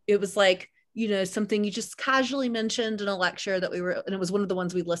it was like, something you just casually mentioned in a lecture that and it was one of the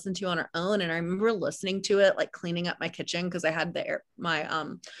ones we listened to on our own. And I remember listening to it, like cleaning up my kitchen because I had my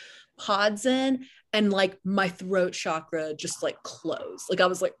pods in, and like my throat chakra just like closed. Like I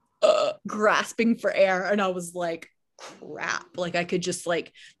was like grasping for air, and I was like, crap. Like I could just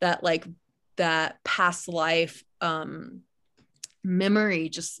like that past life memory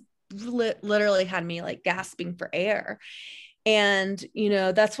just literally had me like gasping for air. And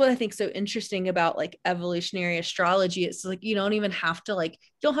that's what I think so interesting about like evolutionary astrology. It's like you don't have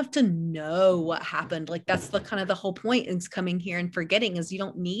to know what happened. Like that's the kind of the whole point is coming here and forgetting, is you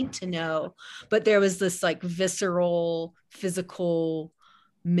don't need to know. But there was this like visceral physical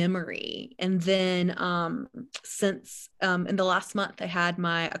memory. And then since in the last month I had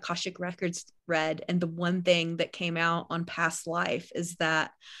my Akashic records read, and the one thing that came out on past life is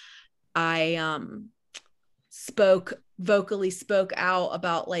that I spoke vocally spoke out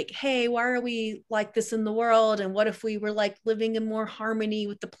about like, hey, why are we like this in the world? And what if we were like living in more harmony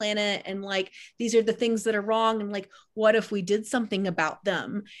with the planet? And like, these are the things that are wrong. And like, what if we did something about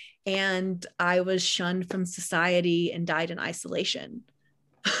them? And I was shunned from society and died in isolation.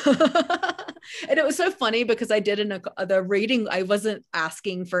 And it was so funny because I did in the reading, I wasn't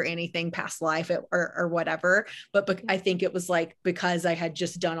asking for anything past life or whatever, but I think it was like, because I had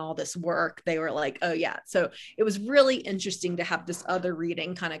just done all this work, they were like, oh yeah. So it was really interesting to have this other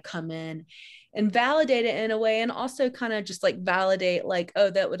reading kind of come in and validate it in a way, and also kind of just like validate like,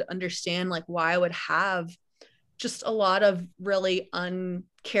 oh, that would understand like why I would have just a lot of really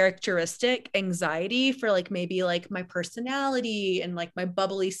uncharacteristic anxiety for like maybe like my personality and like my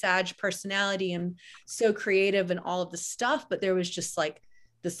bubbly Sag personality and so creative and all of the stuff. But there was just like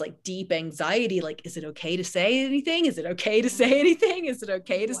this like deep anxiety, like, is it okay to say anything? Is it okay to say anything? Is it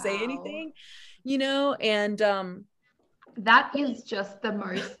okay to say anything? You know, and that is just the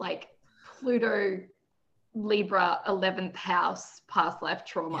most like Pluto Libra 11th house past life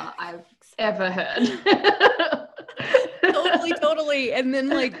trauma I've ever heard. Totally. And then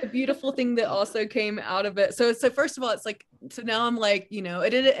like the beautiful thing that also came out of it. So first of all, it's like, so now I'm like, you know,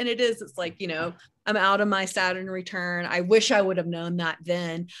 it's like, you know, I'm out of my Saturn return. I wish I would have known that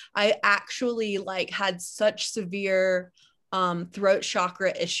then. I actually like had such severe throat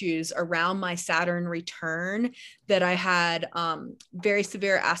chakra issues around my Saturn return that I had very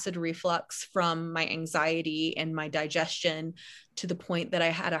severe acid reflux from my anxiety and my digestion, to the point that I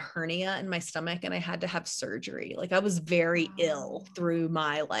had a hernia in my stomach and I had to have surgery. Like I was very ill through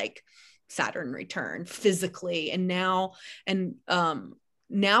my like Saturn return physically. And now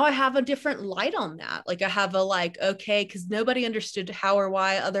I have a different light on that. Like I have a like, okay, because nobody understood how or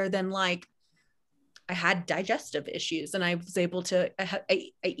why, other than like I had digestive issues and I was able to,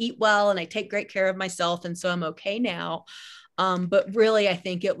 I eat well and I take great care of myself. And so I'm okay now. But really, I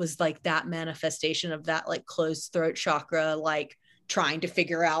think it was like that manifestation of that like closed throat chakra, like trying to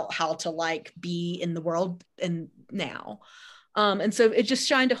figure out how to like be in the world and now. And so it just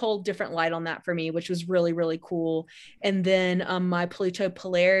shined a whole different light on that for me, which was really, really cool. And then my Pluto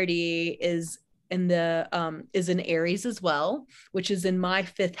polarity is in Aries as well, which is in my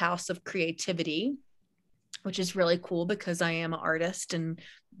 5th house of creativity, which is really cool because I am an artist and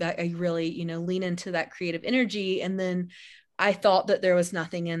that I really, you know, lean into that creative energy. And then I thought that there was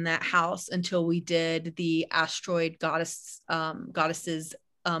nothing in that house until we did the asteroid goddesses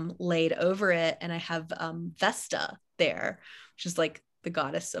laid over it. And I have Vesta there, which is like the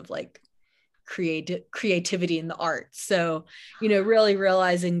goddess of like creativity in the arts. So, you know, really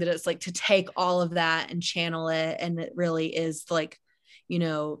realizing that it's like to take all of that and channel it. And it really is like, you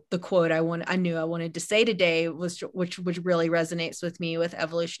know, the quote I knew I wanted to say today was, which really resonates with me with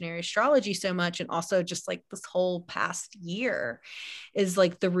evolutionary astrology so much. And also just like this whole past year is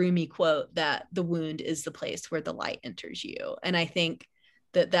like the Rumi quote that the wound is the place where the light enters you. And I think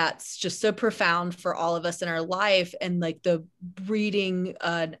that that's just so profound for all of us in our life. And like the reading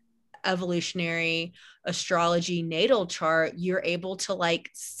an evolutionary astrology natal chart, you're able to like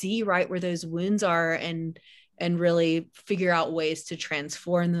see right where those wounds are and really figure out ways to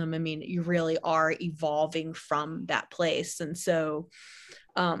transform them. I mean, you really are evolving from that place. And so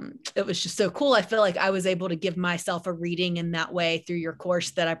it was just so cool. I feel like I was able to give myself a reading in that way through your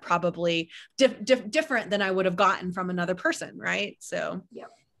course that I probably different than I would have gotten from another person. Right. So, yeah,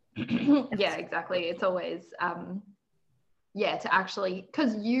 yeah, exactly. It's always, to actually,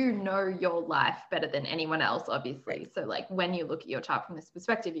 because you know your life better than anyone else, obviously. Right. So like when you look at your chart from this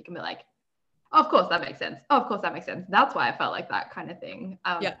perspective, you can be like, of course that makes sense. Of course that makes sense. That's why I felt like that kind of thing.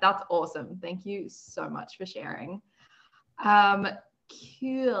 That's awesome. Thank you so much for sharing.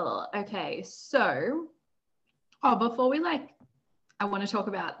 Cool. Okay. So, before we I want to talk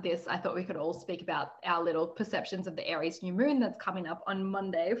about this. I thought we could all speak about our little perceptions of the Aries new moon that's coming up on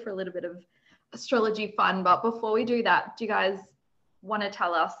Monday for a little bit of astrology fun. But before we do that, do you guys want to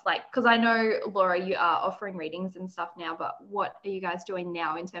tell us, like, because I know, Laura, you are offering readings and stuff now, but what are you guys doing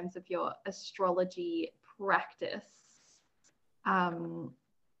now in terms of your astrology practice?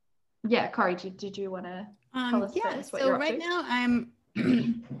 Cori, did you want to tell us first what you're up to? Right now I'm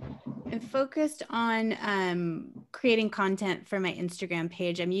focused on creating content for my Instagram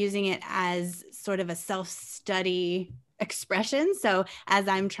page. I'm using it as sort of a self-study expression. So as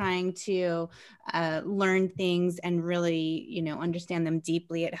I'm trying to learn things and really, you know, understand them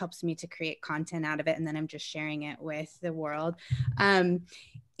deeply, it helps me to create content out of it. And then I'm just sharing it with the world.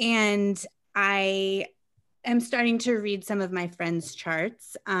 And I am starting to read some of my friends'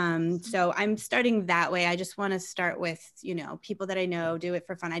 charts. So I'm starting that way. I just want to start with, you know, people that I know, do it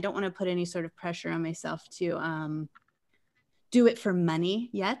for fun. I don't want to put any sort of pressure on myself to do it for money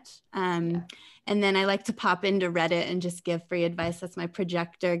yet. And then I like to pop into Reddit and just give free advice. That's my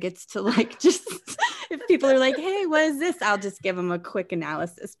projector gets to like, just if people are like, hey, what is this? I'll just give them a quick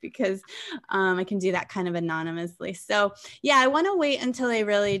analysis because I can do that kind of anonymously. So yeah, I want to wait until I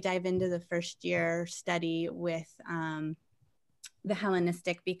really dive into the first year study with the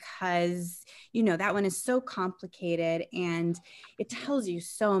Hellenistic, because, you know, that one is so complicated and it tells you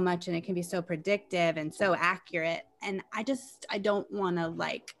so much and it can be so predictive and so accurate. And I don't want to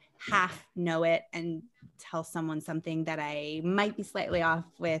like half know it and tell someone something that I might be slightly off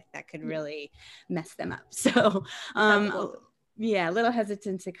with that could really mess them up. So, yeah, a little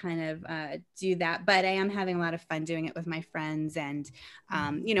hesitant to kind of do that, but I am having a lot of fun doing it with my friends and,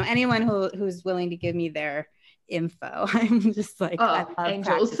 you know, anyone who's willing to give me their info. I'm just like, I love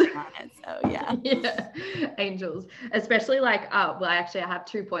angels practicing on it. So yeah. Yeah, angels, especially like, well, actually I have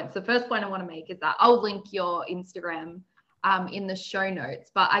 2 points. The first point I want to make is that I'll link your Instagram in the show notes,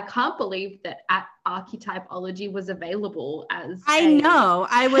 but I can't believe that at Archetypology was available as know.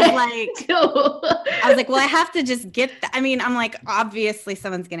 I was like, well, I have to just get that. I mean, I'm like, obviously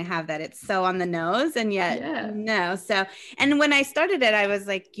someone's going to have that. It's so on the nose, and yet no. So, and when I started it, I was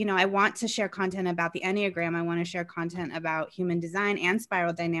like, you know, I want to share content about the Enneagram. I want to share content about human design and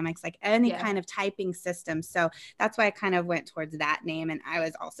spiral dynamics, like any kind of typing system. So that's why I kind of went towards that name. And I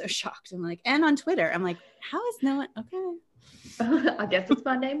was also shocked. I'm like, and on Twitter, I'm like, how is no one? Okay. I guess it's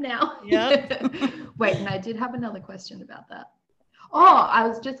my name now. Yep. Wait, and I did have another question about that. Oh, I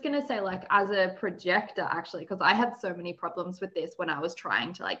was just going to say, like, as a projector, actually, because I had so many problems with this when I was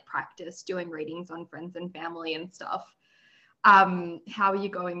trying to like practice doing readings on friends and family and stuff. How are you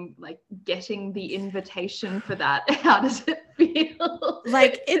going, like, getting the invitation for that? How does it feel?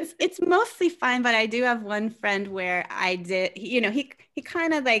 Like, it's mostly fine, but I do have one friend where I did, you know, he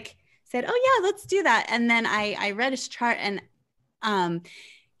kind of like said, oh yeah, let's do that. And then I read his chart, and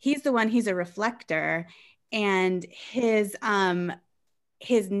he's a reflector, and his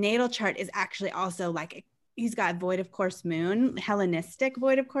natal chart is actually also like, he's got void of course moon, Hellenistic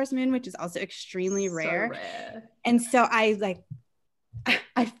void of course moon, which is also extremely rare. And so I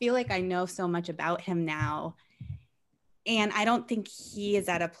feel like I know so much about him now. And I don't think he is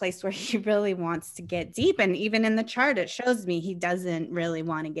at a place where he really wants to get deep. And even in the chart, it shows me he doesn't really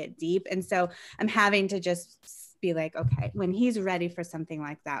want to get deep. And so I'm having to just be like, okay, when he's ready for something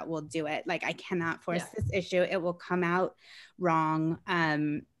like that, we'll do it. Like, I cannot force this issue. It will come out wrong.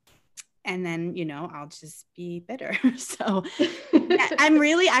 And then, you know, I'll just be bitter. So I'm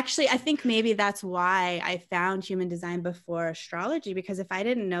really actually, I think maybe that's why I found human design before astrology, because if I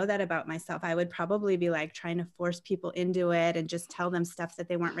didn't know that about myself, I would probably be like trying to force people into it and just tell them stuff that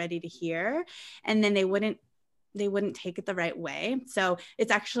they weren't ready to hear. And then they wouldn't take it the right way. So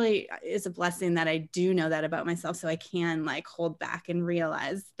it's actually is a blessing that I do know that about myself. So I can like hold back and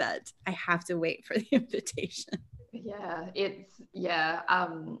realize that I have to wait for the invitation.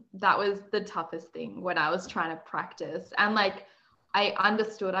 That was the toughest thing when I was trying to practice. And like, I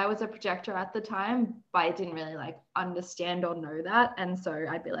understood I was a projector at the time, but I didn't really like understand or know that. And so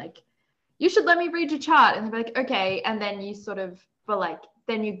I'd be like, you should let me read your chart. And they'd be like, okay. And then you sort of, but like,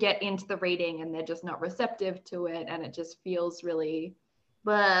 then you get into the reading and they're just not receptive to it. And it just feels really,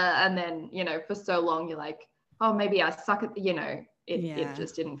 blah. And then, you know, for so long, you're like, oh, maybe I suck at, you know, it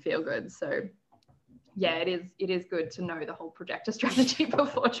just didn't feel good. So yeah, it is good to know the whole projector strategy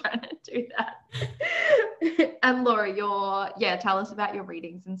before trying to do that. And Laura, tell us about your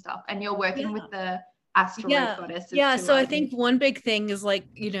readings and stuff. And you're working with the asteroid goddesses. Yeah. So I think one big thing is like,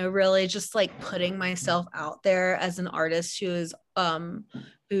 you know, really just like putting myself out there as an artist who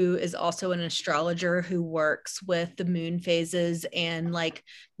is also an astrologer who works with the moon phases and like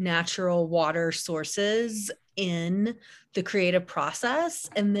natural water sources in the creative process.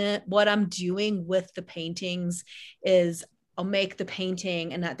 And then what I'm doing with the paintings is I'll make the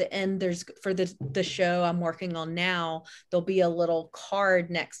painting, and at the end there's, for the show I'm working on now, there'll be a little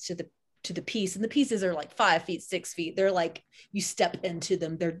card next to the piece, and the pieces are like 5 feet, 6 feet. They're like, you step into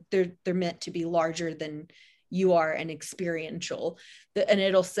them. They're meant to be larger than you are and experiential. And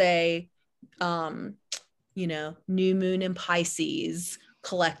it'll say, you know, new moon in Pisces,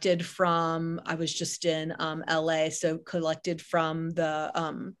 collected from, I was just in LA, so collected from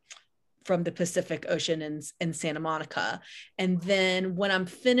the Pacific Ocean in Santa Monica. And then when I'm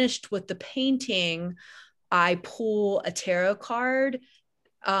finished with the painting, I pull a tarot card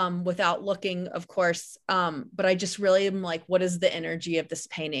without looking, of course, but I just really am like, what is the energy of this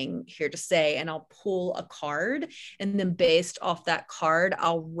painting here to say? And I'll pull a card, and then based off that card,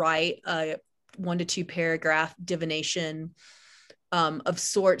 I'll write a 1 to 2 paragraph divination of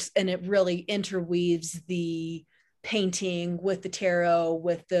sorts, and it really interweaves the painting, with the tarot,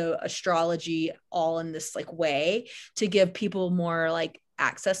 with the astrology, all in this like way to give people more like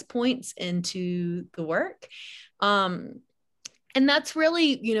access points into the work. And that's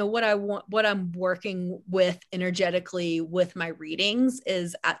really, you know, what I want, what I'm working with energetically with my readings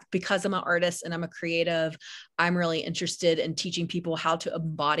is because I'm an artist and I'm a creative, I'm really interested in teaching people how to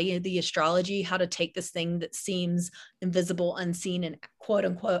embody the astrology, how to take this thing that seems invisible, unseen, and quote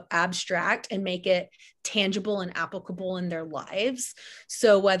unquote abstract and make it tangible and applicable in their lives.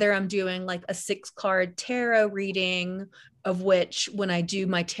 So whether I'm doing like a 6-card tarot reading, of which when I do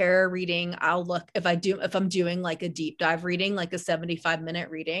my tarot reading, I'll look, if I'm doing like a deep dive reading, like a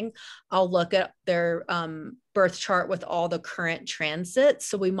 75-minute reading, I'll look at their birth chart with all the current transits.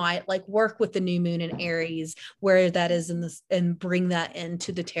 So we might like work with the new moon in Aries, where that is in this, and bring that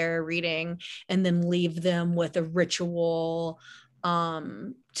into the tarot reading, and then leave them with a ritual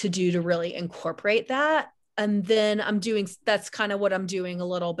to do to really incorporate that. And then that's kind of what I'm doing a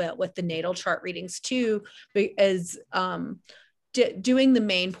little bit with the natal chart readings too, is doing the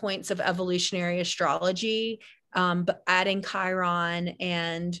main points of evolutionary astrology, but adding Chiron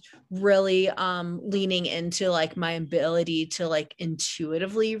and really leaning into like my ability to like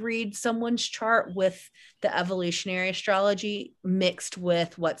intuitively read someone's chart with the evolutionary astrology mixed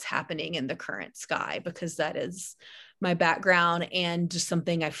with what's happening in the current sky, because that is my background and just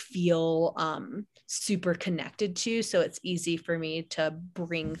something I feel super connected to. So it's easy for me to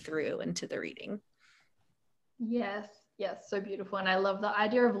bring through into the reading. Yes, so beautiful. And I love the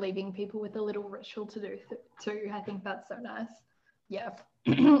idea of leaving people with a little ritual to do too. I think that's so nice. Yeah,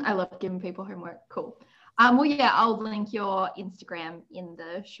 I love giving people homework. Cool. Well, yeah, I'll link your Instagram in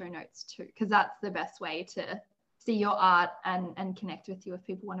the show notes too, because that's the best way to see your art and connect with you if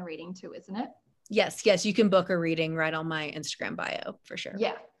people want a reading too, isn't it? Yes, you can book a reading right on my Instagram bio for sure.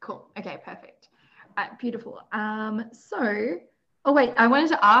 Yeah, cool. Okay, perfect. Beautiful. Oh wait, I wanted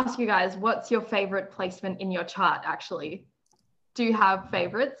to ask you guys, what's your favorite placement in your chart actually? Do you have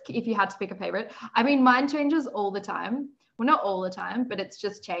favorites if you had to pick a favorite? I mean, mine changes all the time. Well, not all the time, but it's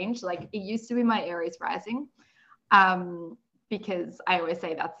just changed. Like it used to be my Aries rising, because I always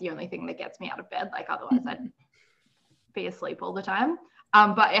say that's the only thing that gets me out of bed. Like otherwise I'd be asleep all the time.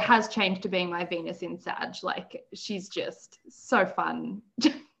 But it has changed to being my Venus in Sag. Like she's just so fun.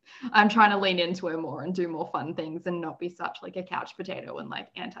 I'm trying to lean into her more and do more fun things and not be such like a couch potato and like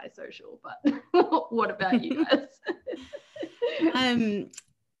antisocial. But what about you guys?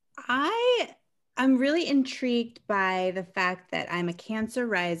 I'm really intrigued by the fact that I'm a Cancer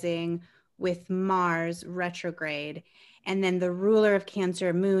rising with Mars retrograde, and then the ruler of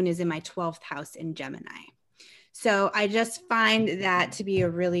Cancer, Moon, is in my 12th house in Gemini. So I just find that to be a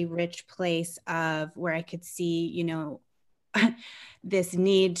really rich place of where I could see, you know, this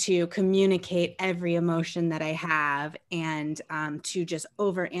need to communicate every emotion that I have, and to just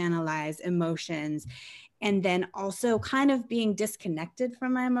overanalyze emotions, and then also kind of being disconnected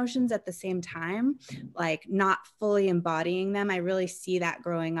from my emotions at the same time, like not fully embodying them. I really see that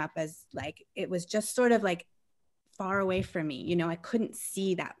growing up as like, it was just sort of like far away from me. You know, I couldn't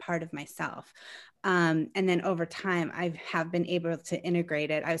see that part of myself. And then over time, I have been able to integrate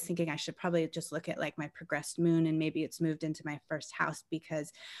it. I was thinking I should probably just look at like my progressed moon, and maybe it's moved into my first house,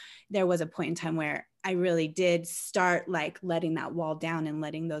 because there was a point in time where I really did start like letting that wall down and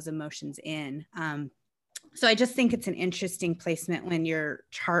letting those emotions in. So I just think it's an interesting placement when your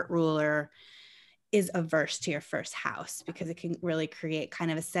chart ruler is averse to your first house, because it can really create kind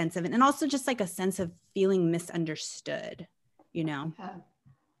of a sense of it, and also just like a sense of feeling misunderstood, you know?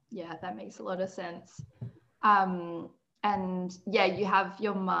 Yeah, that makes a lot of sense. And yeah, you have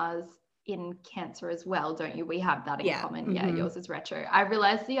your Mars in Cancer as well, don't you? We have that in common. Mm-hmm. Yeah, yours is retro. I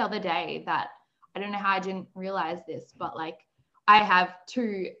realized the other day that, I don't know how I didn't realize this, but like I have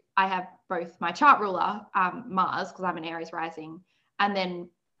both my chart ruler, Mars, because I'm an Aries rising, and then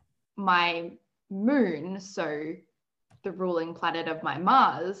my moon, so the ruling planet of my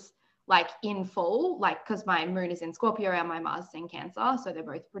Mars, like in full, like because my moon is in Scorpio and my Mars is in Cancer, so they're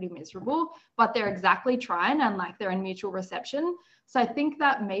both pretty miserable, but they're exactly trine and like they're in mutual reception. So I think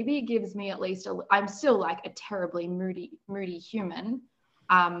that maybe it gives me at least I'm still like a terribly moody human,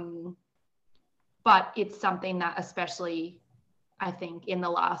 but it's something that especially I think in the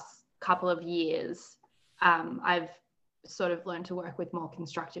last couple of years I've sort of learned to work with more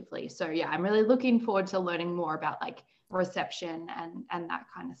constructively. So yeah, I'm really looking forward to learning more about like reception and that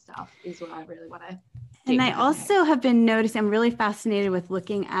kind of stuff is what I really want to do. And I also have been noticing, I'm really fascinated with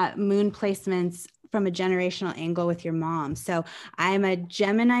looking at moon placements from a generational angle with your mom. So I'm a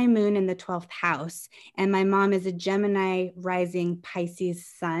Gemini moon in the 12th house, and my mom is a Gemini rising Pisces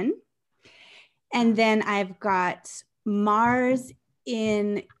sun. And then I've got Mars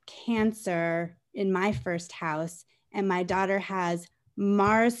in Cancer in my first house, and my daughter has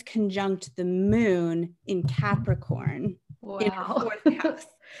Mars conjunct the moon in Capricorn in her fourth house.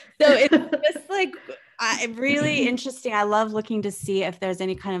 So it's just like really interesting. I love looking to see if there's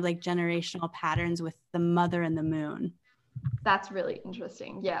any kind of like generational patterns with the mother and the moon. That's really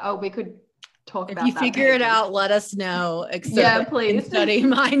interesting. Yeah. Oh, we could talk about that. If you figure it out, let us know. Yeah, please. Study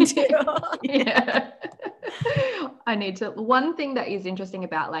mine too. Yeah. I need to. One thing that is interesting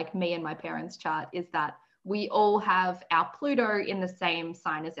about like me and my parents' chart is that we all have our Pluto in the same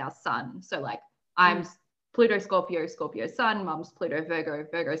sign as our sun. So like I'm Pluto Scorpio, Scorpio sun, mom's Pluto Virgo,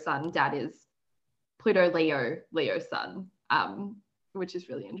 Virgo sun, dad is Pluto Leo, Leo sun, which is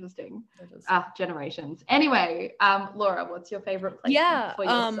really interesting. Generations. Anyway, Laura, what's your favorite placement for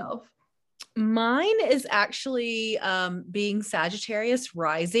yourself? Mine is actually being Sagittarius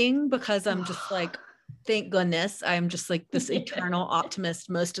rising, because I'm just like, thank goodness, I'm just like this eternal optimist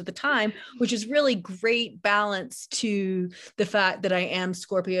most of the time, which is really great balance to the fact that I am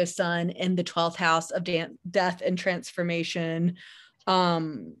Scorpio sun in the 12th house of death and transformation.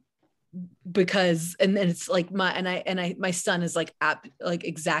 Because and then it's like my sun is like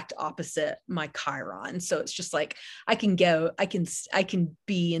exact opposite my Chiron, so it's just like I can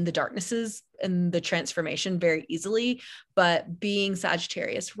be in the darknesses and the transformation very easily, but being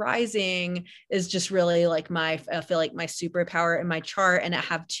Sagittarius rising is just really like I feel like my superpower in my chart, and I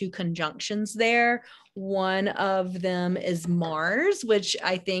have two conjunctions there. One of them is Mars, which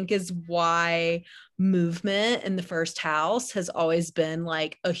I think is why movement in the first house has always been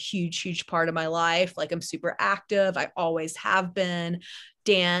like a huge part of my life. Like I'm super active. I always have been.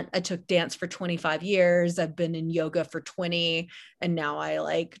 I took dance for 25 years. I've been in yoga for 20. And now I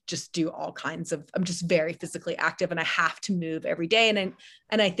like just do all kinds of, I'm just very physically active, and I have to move every day.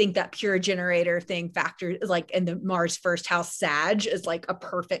 And I think that pure generator thing factor is like, in the Mars first house Sag is like a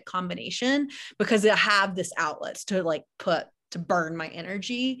perfect combination, because I have this outlets to like to burn my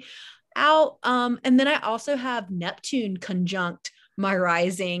energy out. And then I also have Neptune conjunct my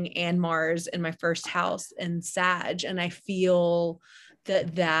rising and Mars in my first house in Sag. And I feel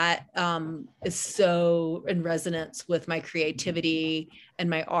that is so in resonance with my creativity and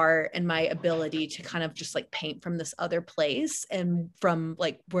my art and my ability to kind of just like paint from this other place, and from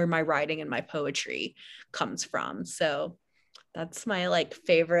like where my writing and my poetry comes from. So that's my like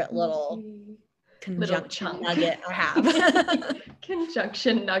favorite little conjunction nugget I have.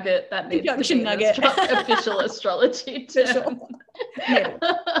 Conjunction nugget, that needs conjunction to be nugget. Official astrology term. Yeah.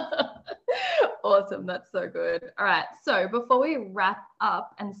 Awesome, that's so good. All right, so before we wrap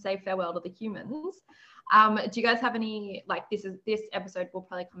up and say farewell to the humans, do you guys have any, like this episode will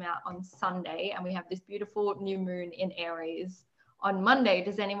probably come out on Sunday, and we have this beautiful new moon in Aries on Monday.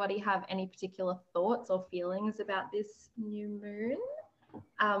 Does anybody have any particular thoughts or feelings about this new moon?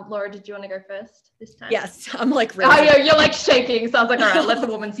 Laura, did you want to go first this time? Yes, I'm like really. Oh, you're like shaking. So I was like, all right, let the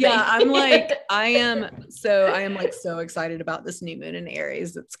woman speak. Yeah, I am like so excited about this new moon in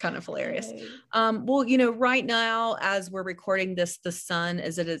Aries. It's kind of hilarious. Okay. Well, right now as we're recording this, the sun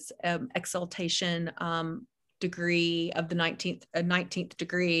is at its exaltation degree of the 19th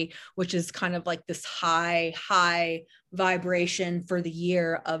degree, which is kind of like this high vibration for the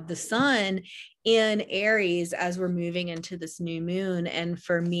year of the sun in Aries as we're moving into this new moon. And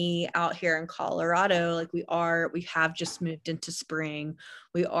for me out here in Colorado, like we have just moved into spring.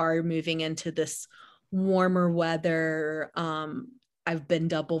 We are moving into this warmer weather. I've been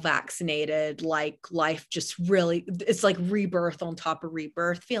double vaccinated, like life just really, it's like rebirth on top of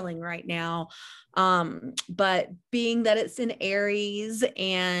rebirth feeling right now. But being that it's in Aries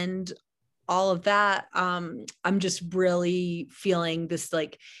and all of that, I'm just really feeling this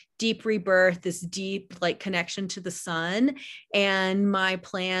like deep rebirth, this deep like connection to the sun. And my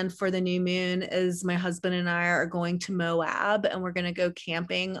plan for the new moon is my husband and I are going to Moab, and we're going to go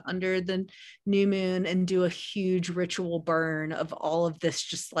camping under the new moon and do a huge ritual burn of all of this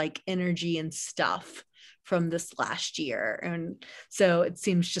just like energy and stuff from this last year. And so it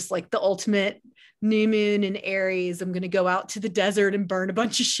seems just like the ultimate new moon in Aries. I'm going to go out to the desert and burn a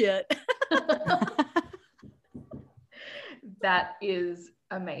bunch of shit. That is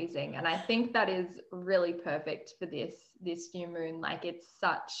amazing, and I think that is really perfect for this new moon. Like it's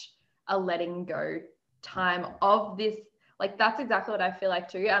such a letting go time of this, like that's exactly what I feel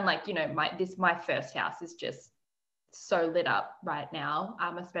like too. And like my first house is just so lit up right now,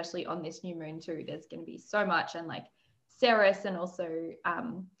 especially on this new moon too. There's going to be so much, and like Ceres and also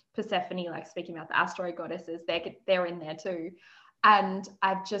Persephone, like speaking about the asteroid goddesses, they're in there too. And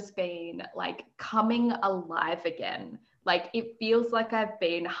I've just been like coming alive again. Like it feels like I've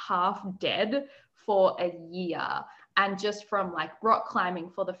been half dead for a year. And just from like rock climbing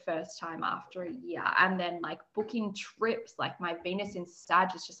for the first time after a year, and then like booking trips, like my Venus in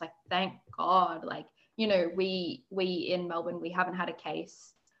Sag is just like, thank God. Like, you know, we in Melbourne, we haven't had a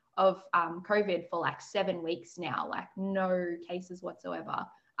case of COVID for like 7 weeks now, like no cases whatsoever,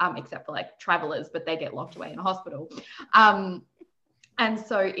 except for like travelers, but they get locked away in a hospital. And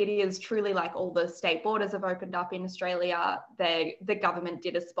so it is truly like all the state borders have opened up in Australia. The government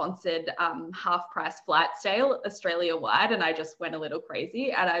did a sponsored half price flight sale Australia-wide, and I just went a little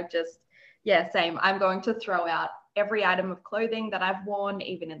crazy. And I've just, yeah, same. I'm going to throw out every item of clothing that I've worn,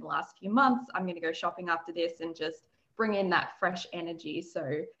 even in the last few months. I'm going to go shopping after this and just bring in that fresh energy.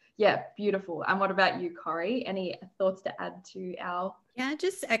 So yeah, beautiful. And what about you, Cori? Any thoughts to add to our... Yeah,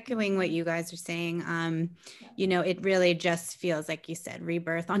 just echoing what you guys are saying. You know, it really just feels like you said,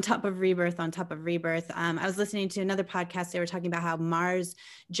 rebirth on top of rebirth on top of rebirth. I was listening to another podcast. They were talking about how Mars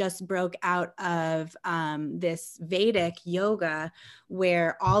just broke out of this Vedic yoga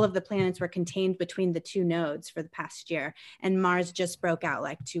where all of the planets were contained between the 2 nodes for the past year. And Mars just broke out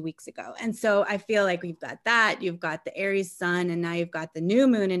like 2 weeks ago. And so I feel like we've got that. You've got the Aries sun, and now you've got the new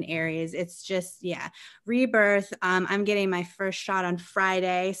moon in Aries. It's just, yeah, rebirth. I'm getting my first shot on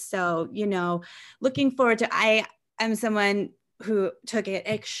Friday. So, you know, looking forward to, I am someone who took it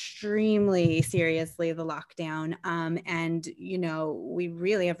extremely seriously, the lockdown. And, you know, we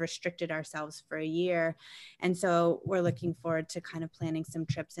really have restricted ourselves for a year. And so we're looking forward to kind of planning some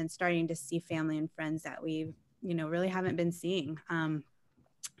trips and starting to see family and friends that we, you know, really haven't been seeing.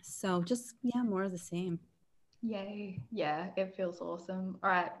 So just, yeah, more of the same. Yay. Yeah, it feels awesome. All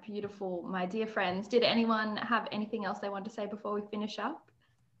right, beautiful. My dear friends, did anyone have anything else they want to say before we finish up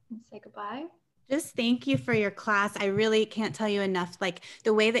and say goodbye? Just thank you for your class. I really can't tell you enough. Like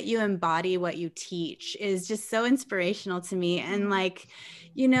the way that you embody what you teach is just so inspirational to me. And like,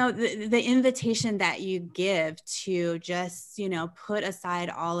 you know, the invitation that you give to just, you know, put aside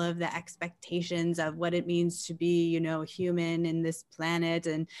all of the expectations of what it means to be, you know, human in this planet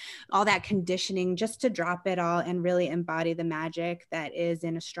and all that conditioning, just to drop it all and really embody the magic that is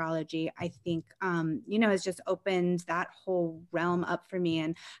in astrology, I think, you know, has just opened that whole realm up for me.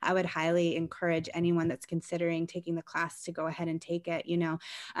 And I would highly encourage anyone that's considering taking the class to go ahead and take it. You know,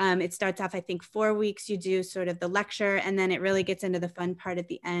 it starts off, I think 4 weeks, you do sort of the lecture, and then it really gets into the fun part at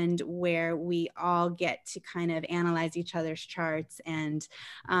the end where we all get to kind of analyze each other's charts and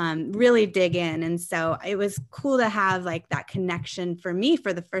really dig in. And so it was cool to have like that connection for me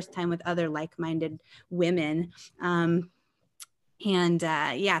for the first time with other like-minded women.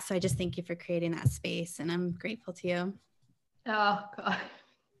 Yeah, so I just thank you for creating that space, and I'm grateful to you. Oh God.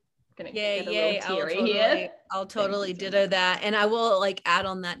 Yay. I'll totally ditto that. And I will like add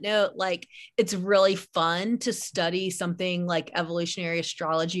on that note, like it's really fun to study something like evolutionary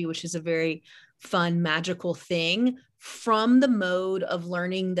astrology, which is a very fun, magical thing from the mode of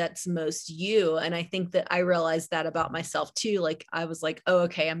learning that's most you. And I think that I realized that about myself too. Like I was like, oh,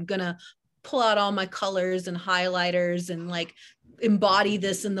 okay, I'm gonna pull out all my colors and highlighters and like embody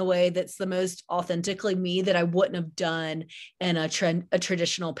this in the way that's the most authentically me that I wouldn't have done in a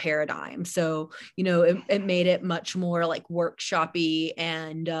traditional paradigm. So, you know, it made it much more like workshoppy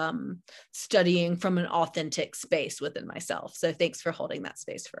and studying from an authentic space within myself. So thanks for holding that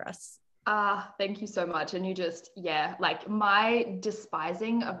space for us. Thank you so much. And you just, yeah, like my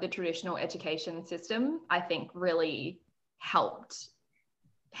despising of the traditional education system, I think really helped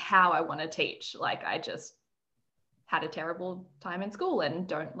how I want to teach. Like I just had a terrible time in school and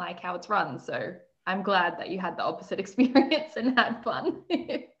don't like how it's run. So I'm glad that you had the opposite experience and had fun.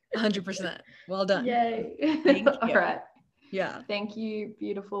 100%. Well done. Yay. Thank you. All right. Yeah. Thank you,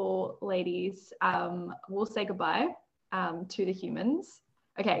 beautiful ladies. We'll say goodbye to the humans.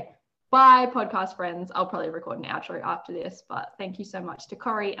 Okay. Bye, podcast friends. I'll probably record an outro after this, but thank you so much to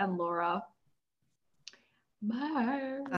Cori and Laura. Bye.